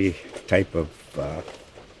find any type of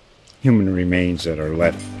human remains that are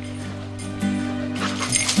left.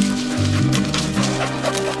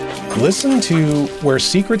 Listen to Where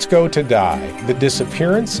Secrets Go to Die, The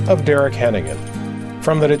Disappearance of Derek Hennigan.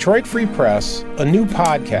 From the Detroit Free Press, a new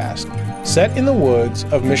podcast set in the woods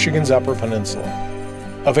of Michigan's Upper Peninsula.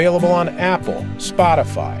 Available on Apple,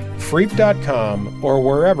 Spotify, Freep.com, or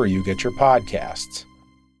wherever you get your podcasts.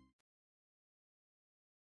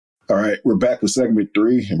 All right, we're back with segment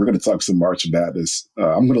 3, and we're going to talk some March Madness.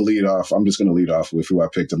 I'm going to lead off. I'm just going to lead off with who I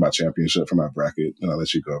picked in my championship for my bracket, and I'll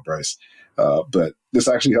let you go, Bryce. But this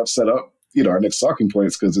actually helps set up, our next talking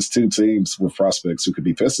points, because it's two teams with prospects who could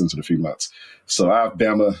be Pistons in a few months. So I have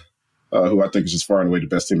Bama, who I think is just far and away the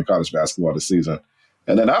best team in college basketball this season.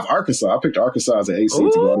 And then I have Arkansas. I picked Arkansas as an AC to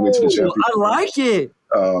go all the way to the championship. I like it.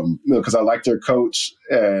 Because I like their coach,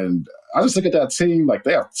 and I just look at that team, like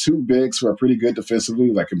they have two bigs who are pretty good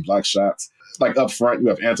defensively, like can block shots. Like up front, you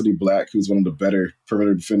have Anthony Black, who's one of the better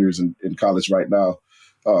perimeter defenders in college right now.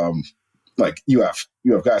 Like you have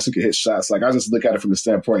guys who can hit shots. Like I just look at it from the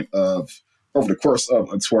standpoint of over the course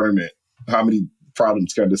of a tournament, how many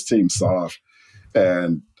problems can this team solve?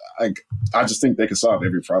 And I just think they can solve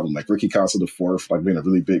every problem. Like Ricky Council IV, like being a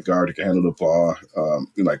really big guard who can handle the ball,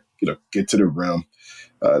 get to the rim.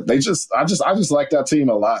 I just like that team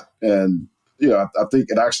a lot. And, I think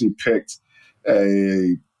it actually picked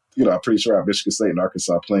I'm pretty sure I have Michigan State and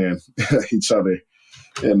Arkansas playing each other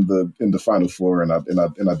in the Final Four. And I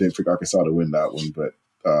did pick Arkansas to win that one. But,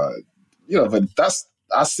 but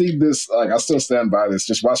I see this, like, I still stand by this.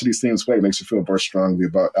 Just watching these teams play makes you feel more strongly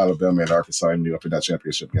about Alabama and Arkansas ending up in that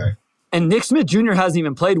championship game. And Nick Smith Jr. hasn't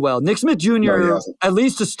even played well. Nick Smith Jr., at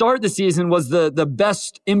least to start the season, was the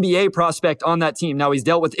best NBA prospect on that team. Now, he's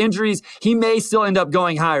dealt with injuries. He may still end up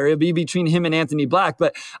going higher. It'll be between him and Anthony Black.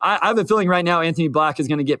 But I have a feeling right now Anthony Black is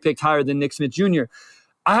going to get picked higher than Nick Smith Jr.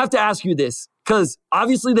 I have to ask you this, because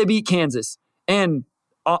obviously they beat Kansas. And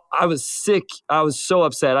I was sick. I was so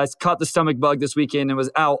upset. I caught the stomach bug this weekend and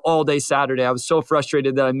was out all day Saturday. I was so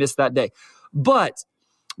frustrated that I missed that day. But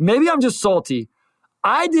maybe I'm just salty.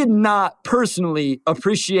 I did not personally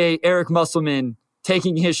appreciate Eric Musselman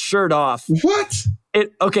taking his shirt off. What?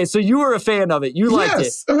 Okay, so you were a fan of it. You liked it.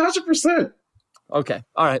 Yes, 100%. Okay.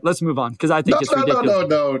 All right, let's move on, because I think it's ridiculous.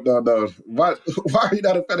 No. Why are you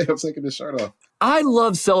not a fan of him taking his shirt off? I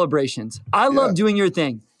love celebrations. I love doing your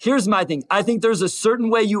thing. Here's my thing. I think there's a certain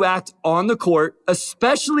way you act on the court,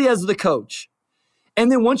 especially as the coach.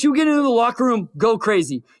 And then once you get into the locker room, go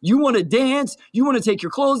crazy. You want to dance. You want to take your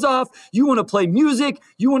clothes off. You want to play music.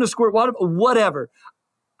 You want to squirt water, whatever.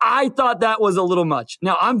 I thought that was a little much.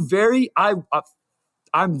 Now, I'm very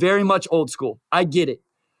much old school. I get it.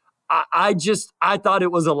 I thought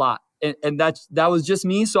it was a lot. And that was just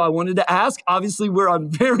me. So I wanted to ask. Obviously, we're on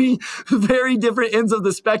very, very different ends of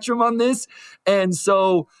the spectrum on this. And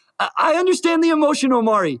so I understand the emotion,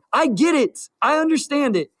 Omari. I get it. I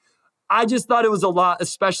understand it. I just thought it was a lot,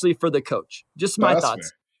 especially for the coach. Just my thoughts.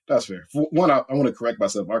 Fair. That's fair. For one, I want to correct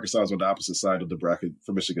myself. Arkansas is on the opposite side of the bracket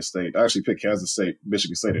for Michigan State. I actually picked Kansas State,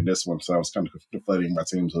 Michigan State in this one, so I was kind of deflating my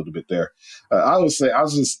teams a little bit there. I would say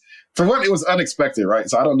for one, it was unexpected, right?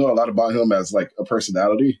 So I don't know a lot about him as like a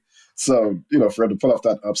personality. So, for him to pull off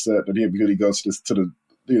that upset, and he goes to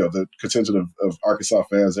the contingent of Arkansas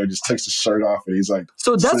fans there, just takes his shirt off and he's like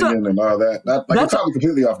singing and all that. It caught me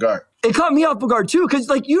completely off guard. It caught me off guard too, because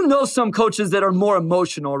some coaches that are more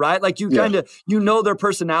emotional, right? Like you kind of their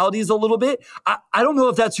personalities a little bit. I don't know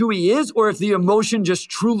if that's who he is or if the emotion just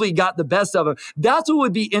truly got the best of him. That's what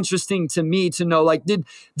would be interesting to me to know. Like, did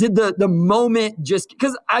the moment just,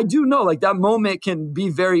 because I do know like that moment can be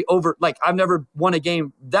very over. Like I've never won a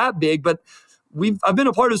game that big, but I've been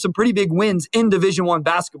a part of some pretty big wins in Division I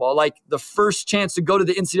basketball, like the first chance to go to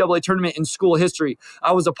the NCAA tournament in school history.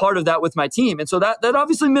 I was a part of that with my team. And so that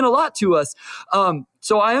obviously meant a lot to us.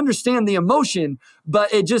 So I understand the emotion,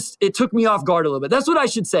 but it took me off guard a little bit. That's what I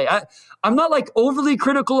should say. I'm not like overly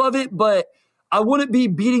critical of it, but I wouldn't be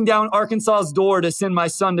beating down Arkansas's door to send my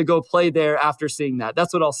son to go play there after seeing that.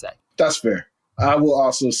 That's what I'll say. That's fair. I will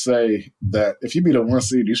also say that if you beat a 1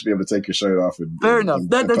 seed, you should be able to take your shirt off and fair enough.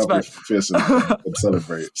 That's fine. Fist and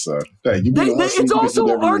celebrate. So you beat it's also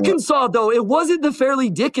Arkansas though. It wasn't the Fairleigh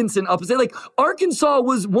Dickinson upset. Like Arkansas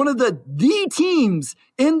was one of the teams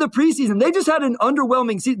in the preseason. They just had an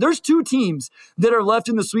underwhelming season. There's two teams that are left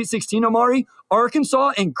in the Sweet 16, Omari,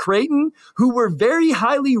 Arkansas and Creighton, who were very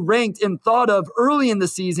highly ranked and thought of early in the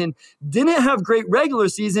season, didn't have great regular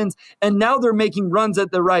seasons, and now they're making runs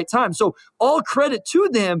at the right time. So all credit to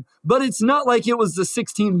them, but it's not like it was the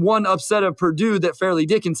 16-1 upset of Purdue that Fairleigh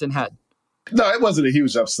Dickinson had. No, it wasn't a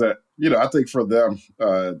huge upset. I think for them,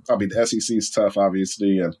 the SEC is tough,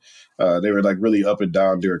 obviously, and they were like really up and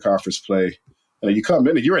down during conference play. And you come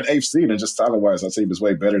in and you're an 8th seed, and just talent-wise, our team is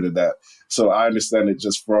way better than that. So I understand it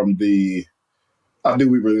just from I knew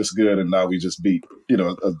we were this good, and now we just beat,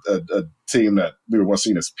 a team that we were once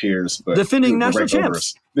seen as peers. But defending national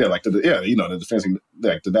champs. The defending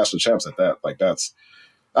the national champs at that. Like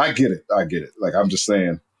I get it. Like I'm just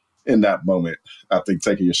saying, in that moment, I think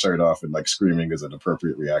taking your shirt off and like screaming is an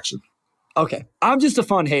appropriate reaction. Okay, I'm just a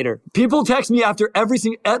fun hater. People text me after every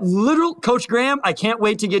single, literal Coach Graham, I can't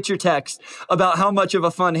wait to get your text about how much of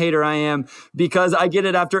a fun hater I am, because I get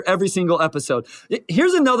it after every single episode.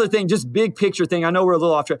 Here's another thing, just big picture thing. I know we're a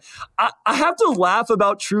little off track. I have to laugh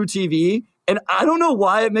about True TV And I don't know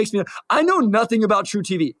why it makes me, I know nothing about True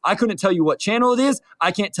TV. I couldn't tell you what channel it is.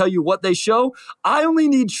 I can't tell you what they show. I only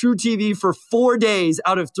need True TV for 4 days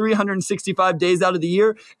out of 365 days out of the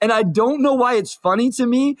year. And I don't know why it's funny to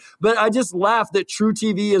me, but I just laugh that True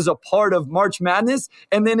TV is a part of March Madness.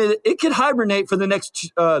 And then it could hibernate for the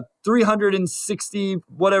next 360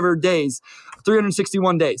 whatever days,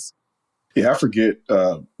 361 days. Yeah, I forget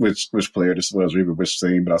which player this was, or even which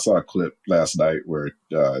team, but I saw a clip last night where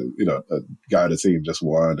a guy on the team just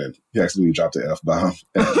won, and he accidentally dropped the F-bomb.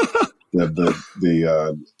 And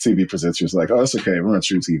the TV presenter's like, "Oh, it's okay. We're on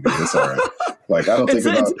True TV. It's all right." Like, I don't think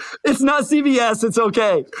about it's not CBS. It's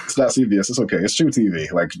okay. It's not CBS. It's okay. It's True TV.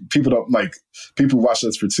 Like, people watch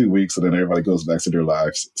this for 2 weeks, and then everybody goes back to their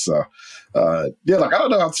lives. So, I don't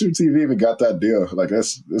know how True TV even got that deal. Like,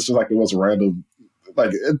 it's just like the most random.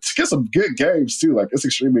 Like, to get some good games, too. Like, it's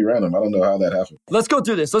extremely random. I don't know how that happened. Let's go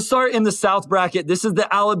through this. Let's start in the South bracket. This is the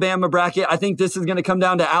Alabama bracket. I think this is going to come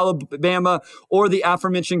down to Alabama or the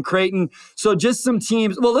aforementioned Creighton. So just some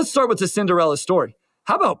teams. Well, let's start with the Cinderella story.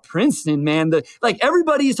 How about Princeton, man?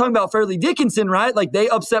 Everybody is talking about Fairleigh Dickinson, right? Like, they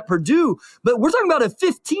upset Purdue. But we're talking about a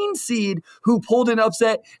 15 seed who pulled an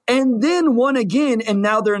upset and then won again, and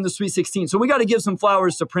now they're in the Sweet 16. So we got to give some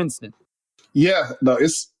flowers to Princeton. Yeah, no,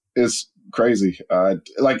 it's crazy. I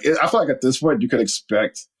feel like at this point you could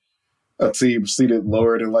expect a team seated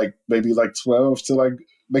lower than maybe 12 to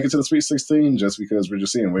make it to the Sweet 16, just because we're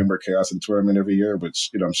just seeing way more chaos in the tournament every year,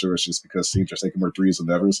 which I'm sure it's just because teams are taking more threes than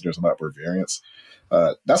ever, so there's a lot more variance.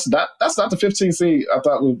 That's not the 15 seed I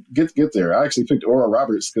thought would get there. I actually picked Oral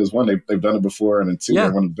Roberts because, one, they've done it before, and then two,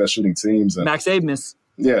 they're one of the best shooting teams. And Max Abmas.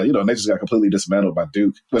 Yeah, they just got completely dismantled by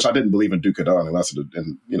Duke, which I didn't believe in Duke at all unless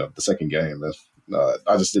in the second game.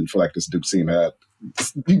 I just didn't feel like this Duke team had.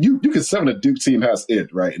 You could say the Duke team has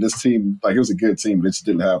it, right? And this team, it was a good team, but it just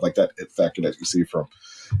didn't have that it factor that you see from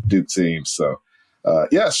Duke teams. So,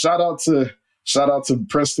 shout out to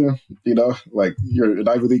Princeton. You're an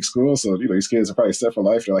Ivy League school, so these kids are probably set for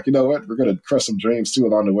life. They're like, you know what, we're going to crush some dreams too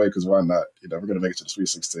along the way, because why not? We're going to make it to the Sweet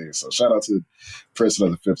 16. So shout out to Princeton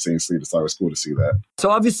as the 15 seed. It's always cool to see that. So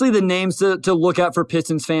obviously the names to look at for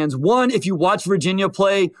Pistons fans. One, if you watch Virginia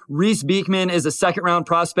play, Reese Beekman is a second-round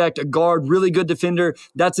prospect, a guard, really good defender.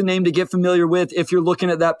 That's a name to get familiar with if you're looking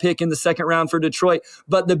at that pick in the second round for Detroit.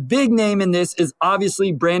 But the big name in this is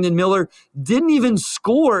obviously Brandon Miller. Didn't even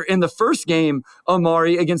score in the first game,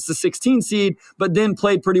 Omari, against the 16 seed, but then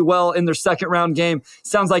played pretty well in their second round game.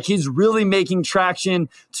 Sounds like he's really making traction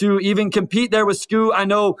to even compete there with Scoot. I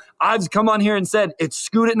know I've come on here and said it's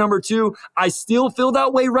Scoot at number 2. I still feel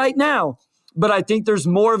that way right now, but I think there's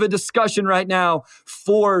more of a discussion right now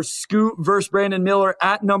for Scoot versus Brandon Miller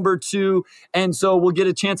at number 2. And so we'll get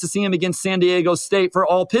a chance to see him against San Diego State. For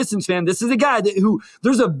all Pistons fans, this is a guy who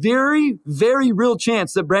there's a very, very real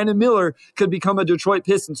chance that Brandon Miller could become a Detroit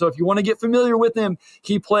Piston. So if you want to get familiar with him,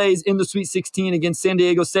 he plays in the Sweet 16 against San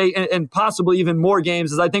Diego State and possibly even more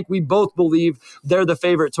games, as I think we both believe they're the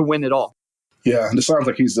favorite to win it all. Yeah, and it sounds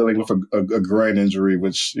like he's dealing with a groin injury,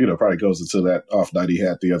 which, probably goes into that off night he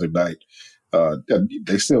had the other night.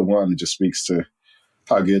 They still won. It just speaks to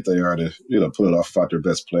how good they are to, pull it off without their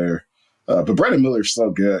best player. But Brandon Miller is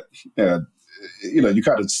so good. And, you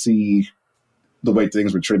kind of see the way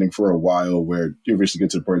things were trending for a while, where you eventually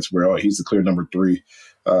get to the points where, he's the clear number 3.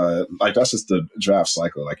 That's just the draft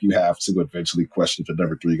cycle. You have to eventually question if the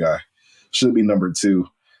number 3 guy should be number 2.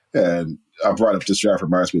 And I brought up this draft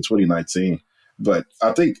reminds me of 2019. But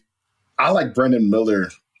I think I like Brandon Miller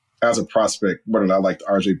as a prospect more than I liked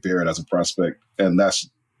RJ Barrett as a prospect. And that's,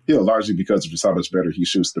 largely because of just how much better he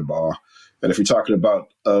shoots the ball. And if you're talking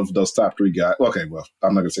about of those top 3 guys, I'm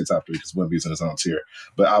not going to say top 3 because Wemby's in his own tier.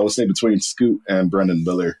 But I would say between Scoot and Brandon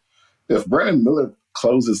Miller, if Brandon Miller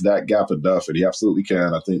closes that gap enough, and he absolutely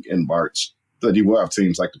can, I think, in March, that you will have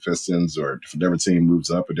teams like the Pistons, or if whatever team moves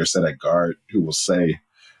up and they're set at guard, who will say,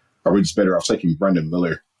 are we just better off taking Brandon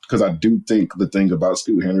Miller? Because I do think the thing about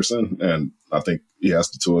Scoot Henderson, and I think he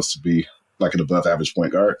has the tools to be an above average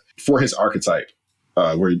point guard for his archetype,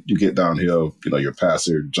 where you get downhill, your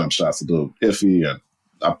passer, jump shot's a little iffy, and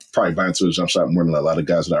I probably buy into his jump shot more than a lot of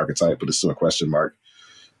guys with the archetype, but it's still a question mark.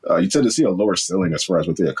 You tend to see a lower ceiling as far as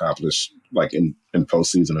what they accomplish, in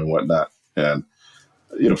postseason and whatnot. And,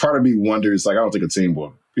 part of me wonders, I don't think a team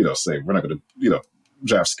will, say we're not going to,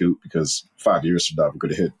 draft Scoot because 5 years from now we're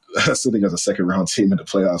going to hit sitting as a second round team in the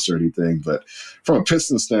playoffs or anything. But from a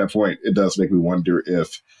Pistons standpoint, it does make me wonder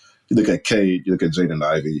if you look at Cade, you look at Jaden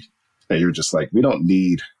Ivey, and you're just like, we don't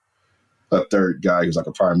need a third guy who's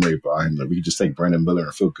a primary behind him. We can just take Brandon Miller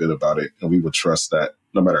and feel good about it, and we would trust that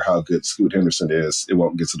no matter how good Scoot Henderson is, it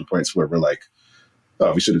won't get to the points where we're like,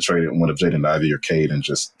 oh, we should have traded one of Jaden Ivey or Cade and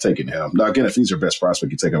just taken him. Now, again, if he's your best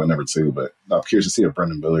prospect, you take him at number 2. But I'm curious to see if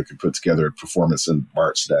Brandon Miller can put together a performance in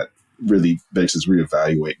March that really makes us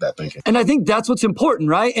reevaluate that thinking. And I think that's what's important,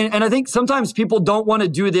 right? And I think sometimes people don't want to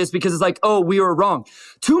do this because it's like, oh, we were wrong.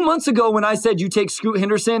 2 months ago when I said you take Scoot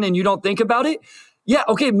Henderson and you don't think about it, yeah,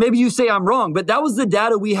 okay, maybe you say I'm wrong, but that was the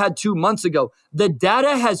data we had 2 months ago. The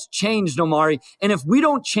data has changed, Omari, and if we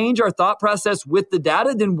don't change our thought process with the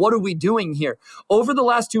data, then what are we doing here? Over the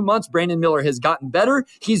last 2 months, Brandon Miller has gotten better.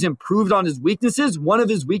 He's improved on his weaknesses. One of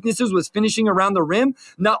his weaknesses was finishing around the rim.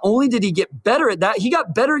 Not only did he get better at that, he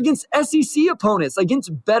got better against SEC opponents,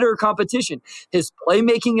 against better competition. His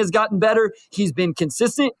playmaking has gotten better. He's been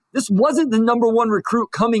consistent. This wasn't the number 1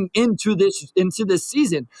 recruit coming into this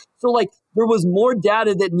season. So, like, there was more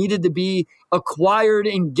data that needed to be acquired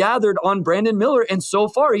and gathered on Brandon Miller. And so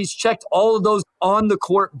far, he's checked all of those on the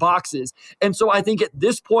court boxes. And so I think at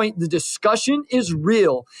this point, the discussion is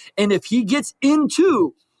real. And if he gets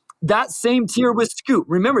into that same tier with Scoot,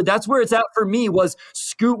 remember, that's where it's at for me, was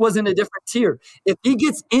Scoot was in a different tier. If he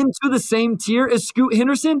gets into the same tier as Scoot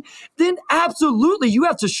Henderson, then absolutely you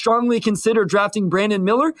have to strongly consider drafting Brandon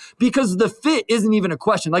Miller, because the fit isn't even a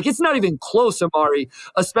question. Like, it's not even close, Omari,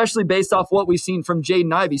 especially based off what we've seen from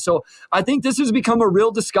Jaden Ivey. So I think this has become a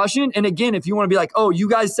real discussion. And again, if you want to be like, oh, you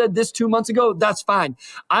guys said this 2 months ago, that's fine.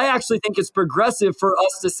 I actually think it's progressive for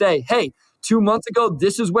us to say, hey, 2 months ago,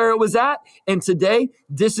 this is where it was at. And today,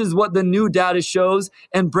 this is what the new data shows.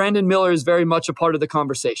 And Brandon Miller is very much a part of the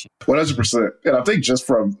conversation. 100%. And I think just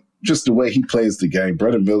from the way he plays the game,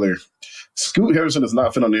 Brandon Miller, Scoot Henderson does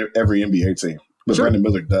not fit on every NBA team, but sure, Brandon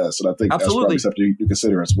Miller does. So I think that's probably something you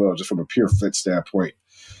consider as well, just from a pure fit standpoint.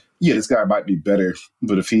 Yeah, this guy might be better,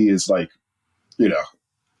 but if he is like,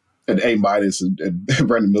 an A- and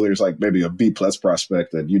Brandon Miller is like maybe a B+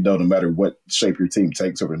 prospect, that no matter what shape your team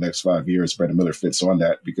takes over the next 5 years, Brandon Miller fits on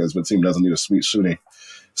that, because the team doesn't need a sweet shooting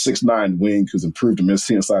 6'9" wing who's improved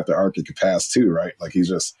immensely inside the arc and can pass too, right? Like,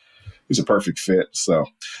 he's a perfect fit. So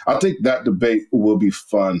I think that debate will be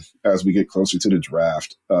fun as we get closer to the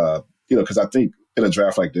draft. Because I think in a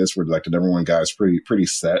draft like this, where like the number 1 guy is pretty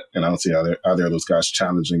set, and I don't see either of those guys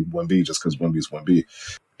challenging 1B just because 1B is 1B.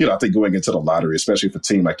 I think going into the lottery, especially if a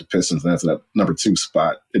team like the Pistons lands in that number 2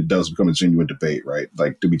 spot, it does become a genuine debate, right?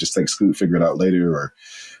 Like, do we just take Scoot, figure it out later, or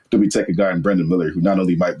do we take a guy in Brandon Miller who not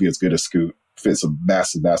only might be as good as Scoot, fits a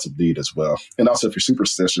massive, massive need as well? And also, if you're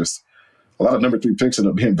superstitious, a lot of number 3 picks end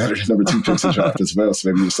up being better than number 2 picks in draft as well. So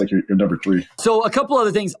maybe you just take your number 3. So a couple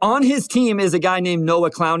other things. On his team is a guy named Noah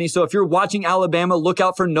Clowney. So if you're watching Alabama, look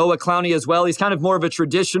out for Noah Clowney as well. He's kind of more of a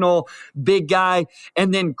traditional big guy.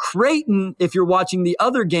 And then Creighton, if you're watching the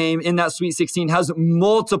other game in that Sweet 16, has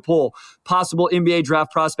multiple possible NBA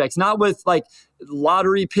draft prospects. Not with like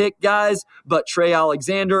lottery pick guys, but Trey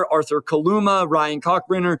Alexander, Arthur Kaluma, Ryan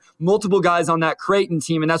Cockbrenner, multiple guys on that Creighton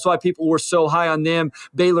team. And that's why people were so high on them.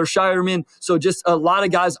 Baylor Shireman. So just a lot of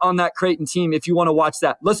guys on that Creighton team if you want to watch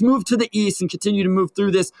that. Let's move to the East and continue to move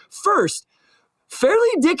through this. First,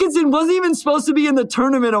 Fairleigh Dickinson wasn't even supposed to be in the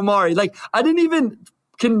tournament, Omari. Like, I didn't even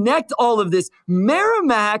connect all of this.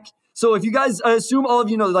 Merrimack. So if you guys, I assume all of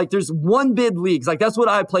you know, like, there's 1-bid leagues. Like, that's what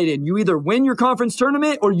I played in. You either win your conference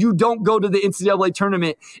tournament or you don't go to the NCAA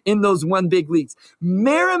tournament in those 1-bid leagues.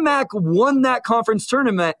 Merrimack won that conference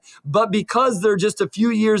tournament, but because they're just a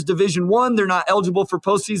few years Division I, they're not eligible for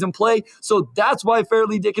postseason play. So that's why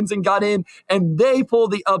Fairleigh Dickinson got in, and they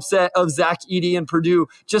pulled the upset of Zach Edey and Purdue.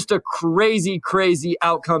 Just a crazy, crazy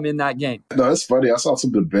outcome in that game. No, it's funny. I saw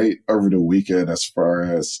some debate over the weekend as far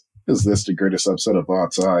as, is this the greatest upset of all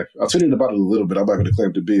time? I tweeted about it a little bit. I'm not going to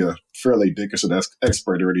claim to be a Fairleigh Dickinson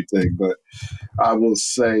expert or anything, but I will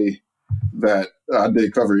say that I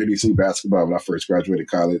did cover NEC basketball when I first graduated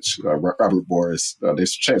college. Robert Morris, they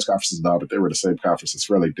changed conferences now, but they were the same conference as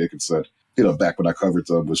Fairleigh Dickinson, back when I covered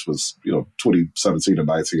them, which was, 2017 or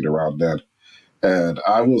 19 around then. And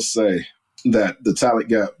I will say that the talent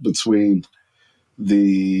gap between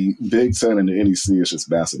the Big Ten and the NEC is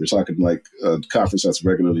just massive. You're talking like a conference that's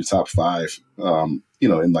regularly top 5,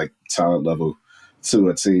 in like talent level, to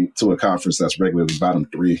a conference that's regularly bottom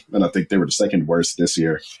 3. And I think they were the second worst this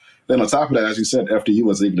year. Then on top of that, as you said, FDU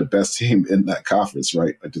wasn't even the best team in that conference,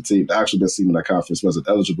 right? Like, the actual best team in that conference wasn't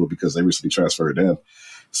eligible because they recently transferred in.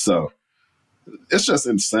 So it's just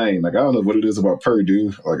insane. Like, I don't know what it is about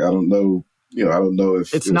Purdue. Like, I don't know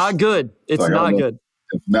if it's not good. It's like, not good.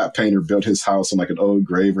 If Matt Painter built his house on like an old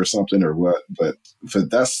grave or something or what, but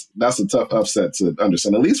that's a tough upset to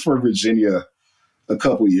understand. At least for Virginia a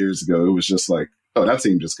couple years ago, it was just like, oh, that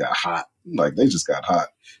team just got hot. Like, they just got hot.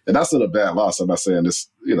 And that's not a bad loss. I'm not saying this,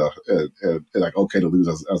 like, okay to lose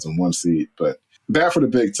as a 1 seed, but Bad for the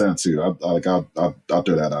Big Ten, too. I'll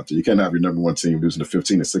throw that out there. You can't have your number one team losing to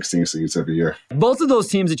 15 and 16 seeds every year. Both of those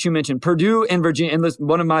teams that you mentioned, Purdue and Virginia, and listen,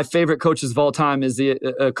 one of my favorite coaches of all time is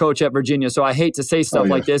the coach at Virginia, so I hate to say stuff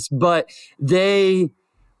like this, but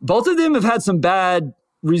both of them have had some bad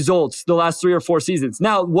results the last 3 or 4 seasons.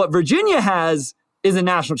 Now, what Virginia has is a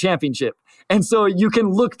national championship. And so you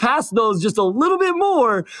can look past those just a little bit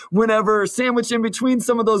more whenever sandwiched in between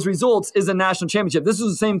some of those results is a national championship. This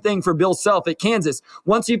is the same thing for Bill Self at Kansas.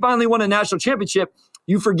 Once he finally won a national championship,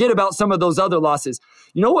 you forget about some of those other losses.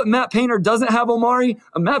 You know what Matt Painter doesn't have, Omari?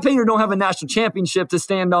 Matt Painter don't have a national championship to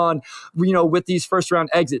stand on, with these first-round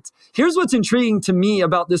exits. Here's what's intriguing to me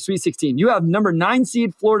about this Sweet 16. You have number 9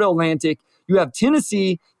 seed Florida Atlantic. You have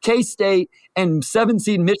Tennessee, K-State, and 7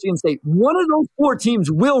 seed Michigan State. One of those 4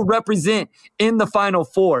 teams will represent in the Final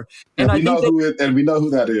Four. And we know who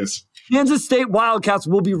that is. Kansas State Wildcats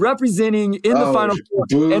will be representing in the Final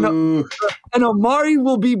Four. And Omari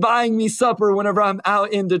will be buying me supper whenever I'm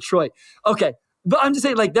out in Detroit. Okay. But I'm just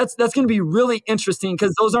saying, that's going to be really interesting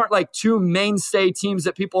because those aren't 2 mainstay teams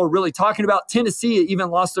that people are really talking about. Tennessee even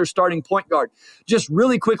lost their starting point guard. Just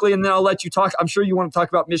really quickly, and then I'll let you talk. I'm sure you want to talk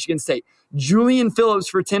about Michigan State. Julian Phillips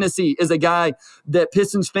for Tennessee is a guy that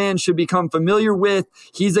Pistons fans should become familiar with.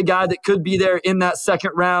 He's a guy that could be there in that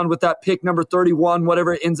second round with that pick number 31,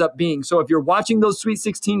 whatever it ends up being. So if you're watching those Sweet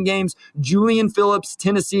 16 games, Julian Phillips,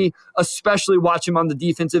 Tennessee, especially watch him on the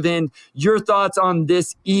defensive end. Your thoughts on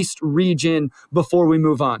this East region before we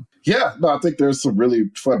move on? Yeah, no, I think there's some really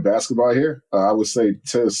fun basketball here. I would say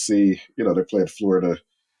Tennessee, they played Florida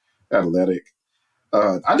Atlantic.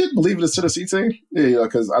 I didn't believe in the Tennessee team,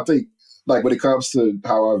 because I think, when it comes to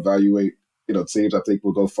how I evaluate, teams, I think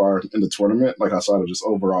will go far in the tournament. Outside of just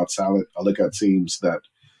overall talent, I look at teams that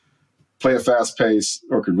play a fast pace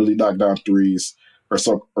or can really knock down threes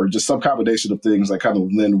or just some combination of things that kind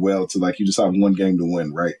of lend well to you just have one game to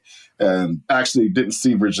win, right? And actually didn't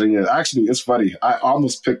see Virginia. Actually, it's funny. I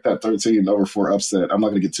almost picked that 13-4 upset. I'm not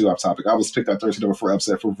going to get too off topic. I almost picked that 13-4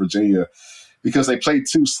 upset for Virginia because they played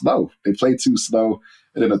too slow. And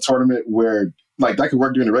in a tournament where that could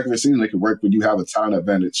work during the regular season, it could work when you have a talent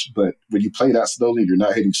advantage. But when you play that slowly and you're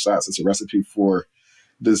not hitting shots, it's a recipe for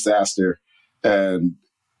disaster. And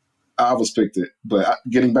I almost picked it. But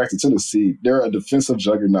getting back to Tennessee, they're a defensive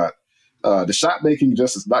juggernaut. The shot making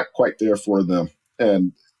just is not quite there for them.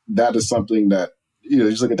 And that is something that, you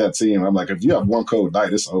just look at that team. I'm like, if you have one cold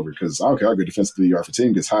night, it's over. Because I don't care how good defensively you are. If a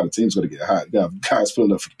team gets hot, the team's going to get hot. You have guys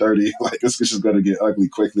pulling up for 30. It's just going to get ugly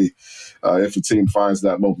quickly if a team finds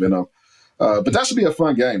that momentum. But that should be a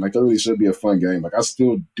fun game. That really should be a fun game. I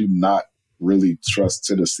still do not really trust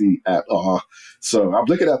Tennessee at all. So I'm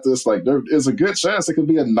looking at this there is a good chance it could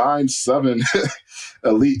be a 9-7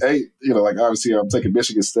 Elite 8. Obviously I'm taking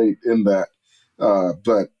Michigan State in that.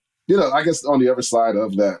 But, I guess on the other side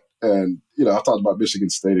of that, and, I've talked about Michigan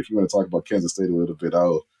State. If you want to talk about Kansas State a little bit,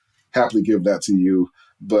 I'll happily give that to you.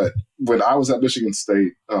 But when I was at Michigan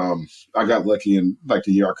State, I got lucky in the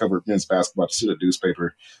year I covered men's basketball to see the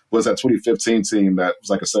newspaper was that 2015 team that was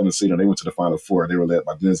a 7 seed, and they went to the Final Four. They were led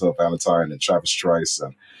by Denzel Valentine and Travis Trice,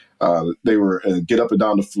 and they were a get up and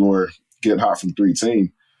down the floor, get hot from 3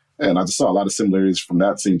 team. And I just saw a lot of similarities from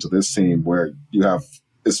that team to this team, where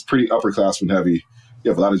it's pretty upperclassmen heavy. You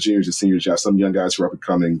have a lot of juniors and seniors. You have some young guys who are up and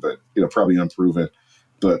coming, but probably unproven,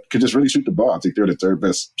 but could just really shoot the ball. I think they're the 3rd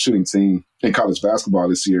best shooting team in college basketball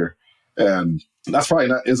this year. And that's probably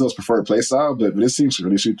not Izzo's preferred play style, but this team should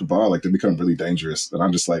really shoot the ball. They become really dangerous. And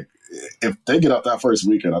I'm just if they get out that first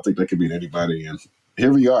weekend, I think they could beat anybody. And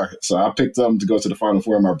here we are. So I picked them to go to the Final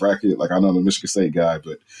Four in my bracket. I know I'm a Michigan State guy,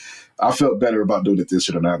 but I felt better about doing it this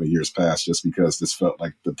year than I have in years past, just because this felt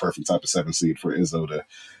like the perfect type of 7 seed for Izzo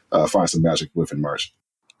to find some magic with in March.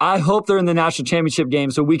 I hope they're in the national championship game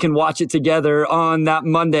so we can watch it together on that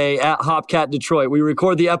Monday at Hopcat Detroit. We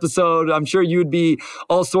record the episode. I'm sure you'd be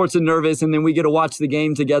all sorts of nervous, and then we get to watch the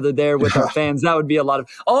game together there with our fans. That would be a lot of.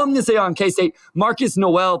 All I'm going to say on K-State, Marcus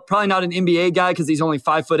Noel, probably not an NBA guy because he's only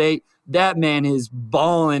 5'8". That man is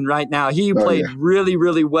balling right now. He played really,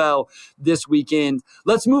 really well this weekend.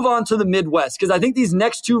 Let's move on to the Midwest, because I think these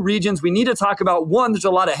next 2 regions, we need to talk about. One, there's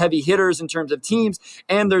a lot of heavy hitters in terms of teams,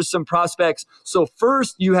 and there's some prospects. So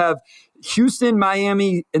first, you have Houston,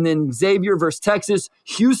 Miami, and then Xavier versus Texas.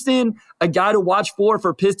 Houston, A guy to watch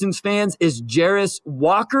for Pistons fans is Jarace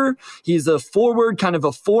Walker. He's a forward, kind of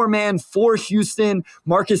a four-man for Houston.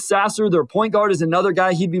 Marcus Sasser, their point guard, is another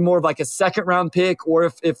guy. He'd be more of like a second-round pick, or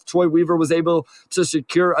if Troy Weaver was able to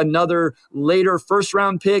secure another later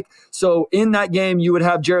first-round pick. So in that game, you would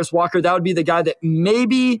have Jarace Walker. That would be the guy that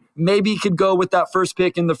maybe could go with that first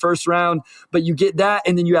pick in the first round. But you get that,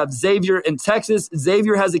 and then you have Xavier in Texas.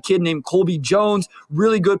 Xavier has a kid named Colby Jones,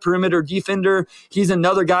 really good perimeter defender. He's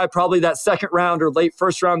another guy, probably that second round or late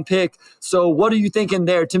first round pick. So what are you thinking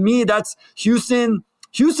there? To me, that's Houston,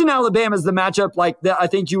 Alabama is the matchup like that I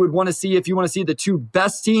think you would want to see if you want to see the two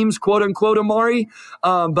best teams, quote unquote, Amari.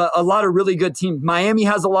 But a lot of really good teams. Miami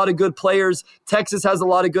has a lot of good players. Texas has a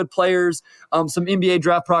lot of good players. Some NBA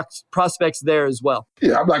draft prospects there as well.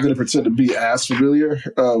 Yeah, I'm not going to pretend to be as familiar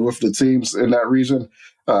with the teams in that region.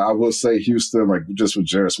 I will say Houston, like just with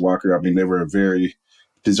Jarace Walker, I mean, they were a very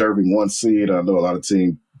deserving 1 seed. I know a lot of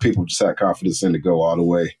people just had confidence in to go all the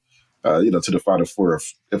way, to the Final Four,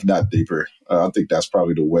 if not deeper. I think that's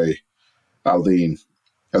probably the way I lean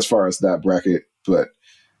as far as that bracket. But,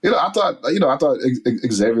 I thought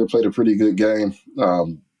Xavier played a pretty good game.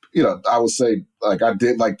 I would say, like, I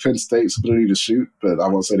did like Penn State's ability to shoot, but I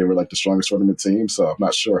won't say they were like the strongest tournament team. So I'm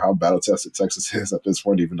not sure how battle-tested Texas is at this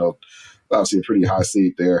point, even though obviously a pretty high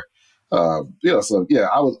seed there. I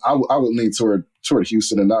would lean toward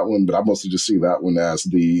Houston in that one, but I mostly just see that one as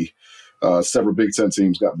the several Big Ten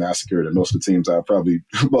teams got massacred, and most of the teams I'm probably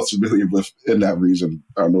most familiar with in that region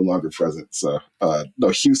are no longer present. So, no,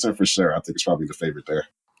 Houston for sure, I think is probably the favorite there.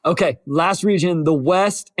 Okay, last region, the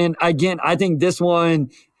West. And again, I think this one,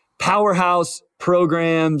 powerhouse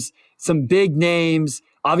programs, some big names.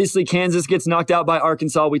 Obviously, Kansas gets knocked out by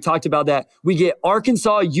Arkansas. We talked about that. We get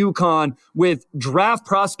Arkansas, UConn with draft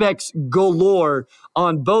prospects galore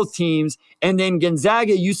on both teams. And then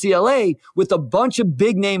Gonzaga, UCLA with a bunch of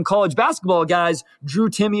big-name college basketball guys.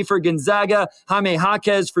 Drew Timme for Gonzaga, Jaime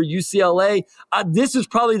Jaquez for UCLA. This is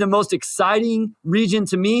probably the most exciting region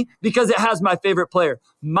to me because it has my favorite player.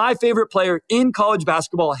 My favorite player in college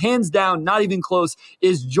basketball, hands down, not even close,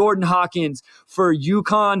 is Jordan Hawkins for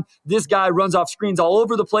UConn. This guy runs off screens all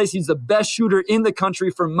over the place. He's the best shooter in the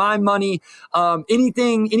country for my money.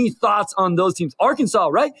 Any thoughts on those teams? Arkansas,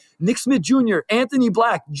 right? Nick Smith Jr., Anthony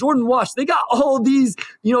Black, Jordan Walsh. They got all of these,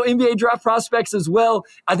 NBA draft prospects as well.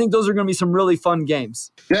 I think those are going to be some really fun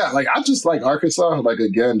games. Yeah, like I just like Arkansas. Like,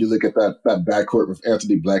 again, you look at that backcourt with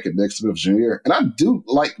Anthony Black and Nick Smith Jr. And I do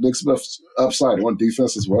like Nick Smith's upside on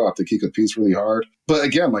defense as well. I think he competes really hard. But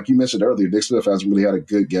again, like you mentioned earlier, Nick Smith hasn't really had a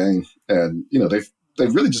good game. And,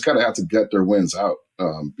 they've really just kind of had to get their wins out,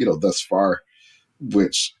 thus far,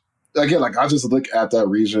 which, again, like I just look at that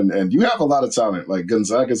region and you have a lot of talent. Like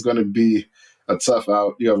Gonzaga is going to be a tough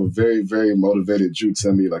out. You have a very, very motivated Drew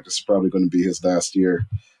Timme. Like this is probably going to be his last year.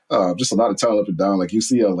 Just a lot of talent up and down, like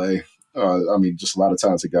UCLA. Just a lot of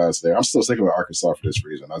talented guys there. I'm still sticking with Arkansas for this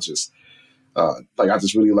reason. I just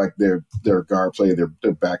really like their guard play, their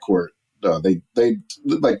backcourt. They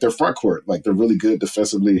like their front court. Like they're really good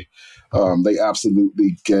defensively. They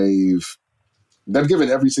absolutely they've given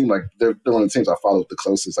every team, like they're one of the teams I followed the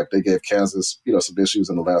closest. Like they gave Kansas, some issues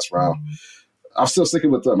in the last round. I'm still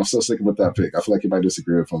sticking with them. I'm still sticking with that pick. I feel like you might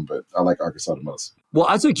disagree with them, but I like Arkansas the most. Well,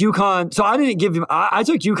 I took UConn. So I didn't give him – I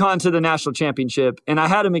took UConn to the national championship, and I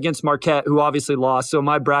had him against Marquette, who obviously lost. So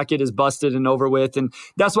my bracket is busted and over with, and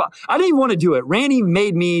that's why – I didn't even want to do it. Randy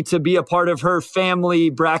made me to be a part of her family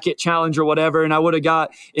bracket challenge or whatever, and I would have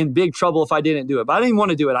got in big trouble if I didn't do it. But I didn't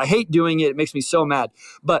want to do it. I hate doing it. It makes me so mad.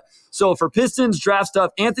 But so for Pistons draft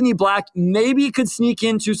stuff, Anthony Black maybe could sneak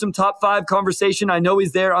into some top 5 conversation. I know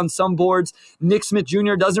he's there on some boards. Nick Smith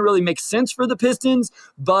Jr. doesn't really make sense for the Pistons,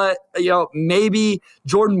 but, maybe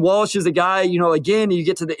Jordan Walsh is a guy, again, you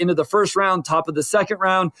get to the end of the first round, top of the second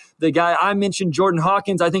round. The guy I mentioned, Jordan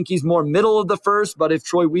Hawkins, I think he's more middle of the first, but if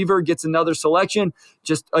Troy Weaver gets another selection,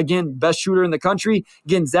 just, again, best shooter in the country.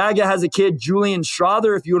 Gonzaga has a kid, Julian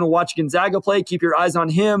Strawther. If you want to watch Gonzaga play, keep your eyes on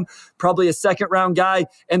him. Probably a second-round guy.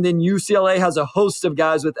 And then UCLA has a host of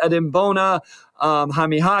guys with Ed Mbona,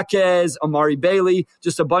 Jaime Jaquez, Amari Bailey,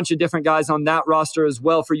 just a bunch of different guys on that roster as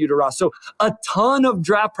well for you to roster. So a ton of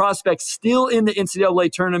draft prospects still in the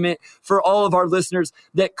NCAA tournament for all of our listeners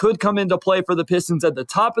that could come into play for the Pistons at the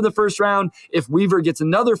top of the first round if Weaver gets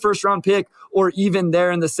another first-round pick or even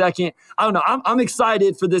there in the second. I don't know. I'm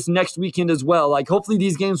excited for this next weekend as well. Like, hopefully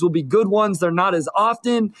these games will be good ones. They're not as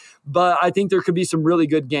often, but I think there could be some really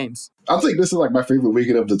good games. I think this is like my favorite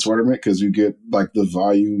weekend of the tournament because you get like the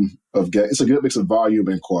volume of games. It's a good mix of volume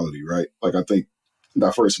and quality, right? Like I think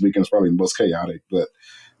that first weekend is probably the most chaotic, but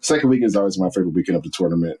second weekend is always my favorite weekend of the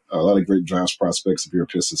tournament. A lot of great draft prospects if you're a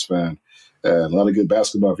Pistons fan. and a lot of good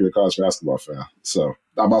basketball if you're a college basketball fan. So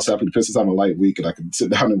I'm also happy the Pistons have a light week, and I can sit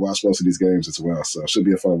down and watch most of these games as well. So it should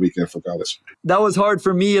be a fun weekend for college. That was hard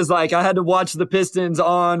for me, is like I had to watch the Pistons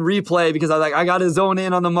on replay because I got to zone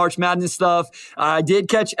in on the March Madness stuff. I did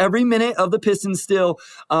catch every minute of the Pistons still,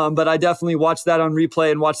 but I definitely watched that on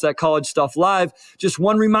replay and watched that college stuff live. Just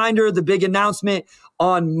one reminder, the big announcement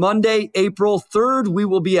on Monday, April 3rd, we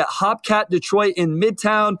will be at Hopcat Detroit in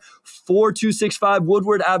Midtown, 4265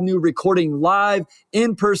 Woodward Avenue, recording live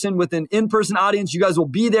in person with an in-person audience. You guys will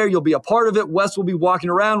be there. You'll be a part of it. Wes will be walking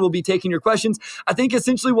around. We'll be taking your questions. I think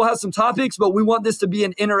essentially we'll have some topics, but we want this to be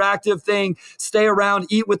an interactive thing. Stay around,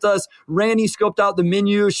 eat with us. Randy scoped out the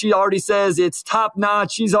menu. She already says it's top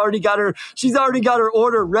notch. She's already got her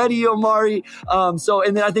order ready, Omari.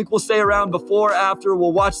 And then I think we'll stay around before, after.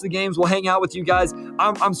 We'll watch the games. We'll hang out with you guys.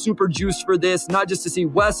 I'm super juiced for this, not just to see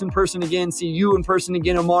Wes in person again, see you in person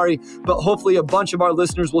again, Omari, but hopefully a bunch of our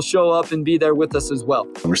listeners will show up and be there with us as well.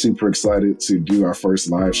 We're super excited to do our first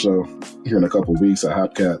live show here in a couple of weeks at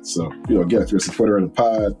Hopcat. So, again, if you're a supporter of the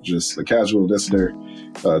pod, just a casual listener,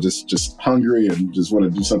 just hungry and just want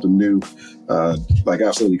to do something new,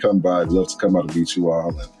 absolutely come by. I'd love to come out and meet you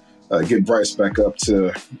all and get Bryce back up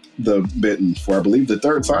to the mitten for, I believe, the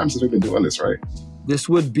third time since we've been doing this, right? This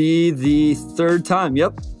would be the third time.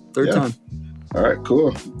 Yep. Third time. All right,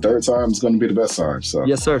 cool. Third time is going to be the best time. So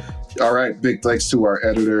yes, sir. All right. Big thanks to our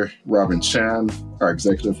editor, Robin Chan, our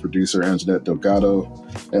executive producer, Anjanette Delgado,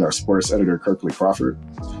 and our sports editor, Kirkley Crawford.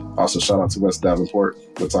 Also, shout out to Wes Davenport.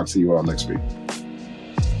 We'll talk to you all next week.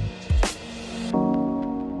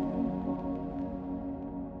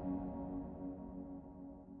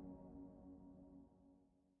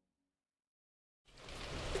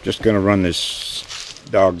 Just going to run this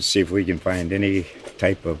dog to see if we can find any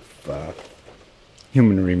type of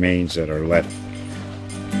human remains that are left.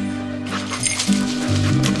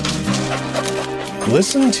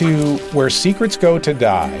 Listen to Where Secrets Go to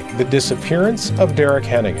Die, The Disappearance of Derek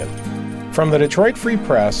Hennigan. From the Detroit Free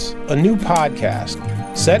Press, a new podcast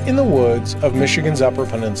set in the woods of Michigan's Upper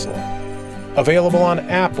Peninsula. Available on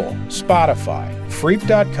Apple, Spotify,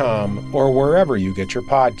 Freep.com, or wherever you get your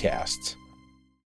podcasts.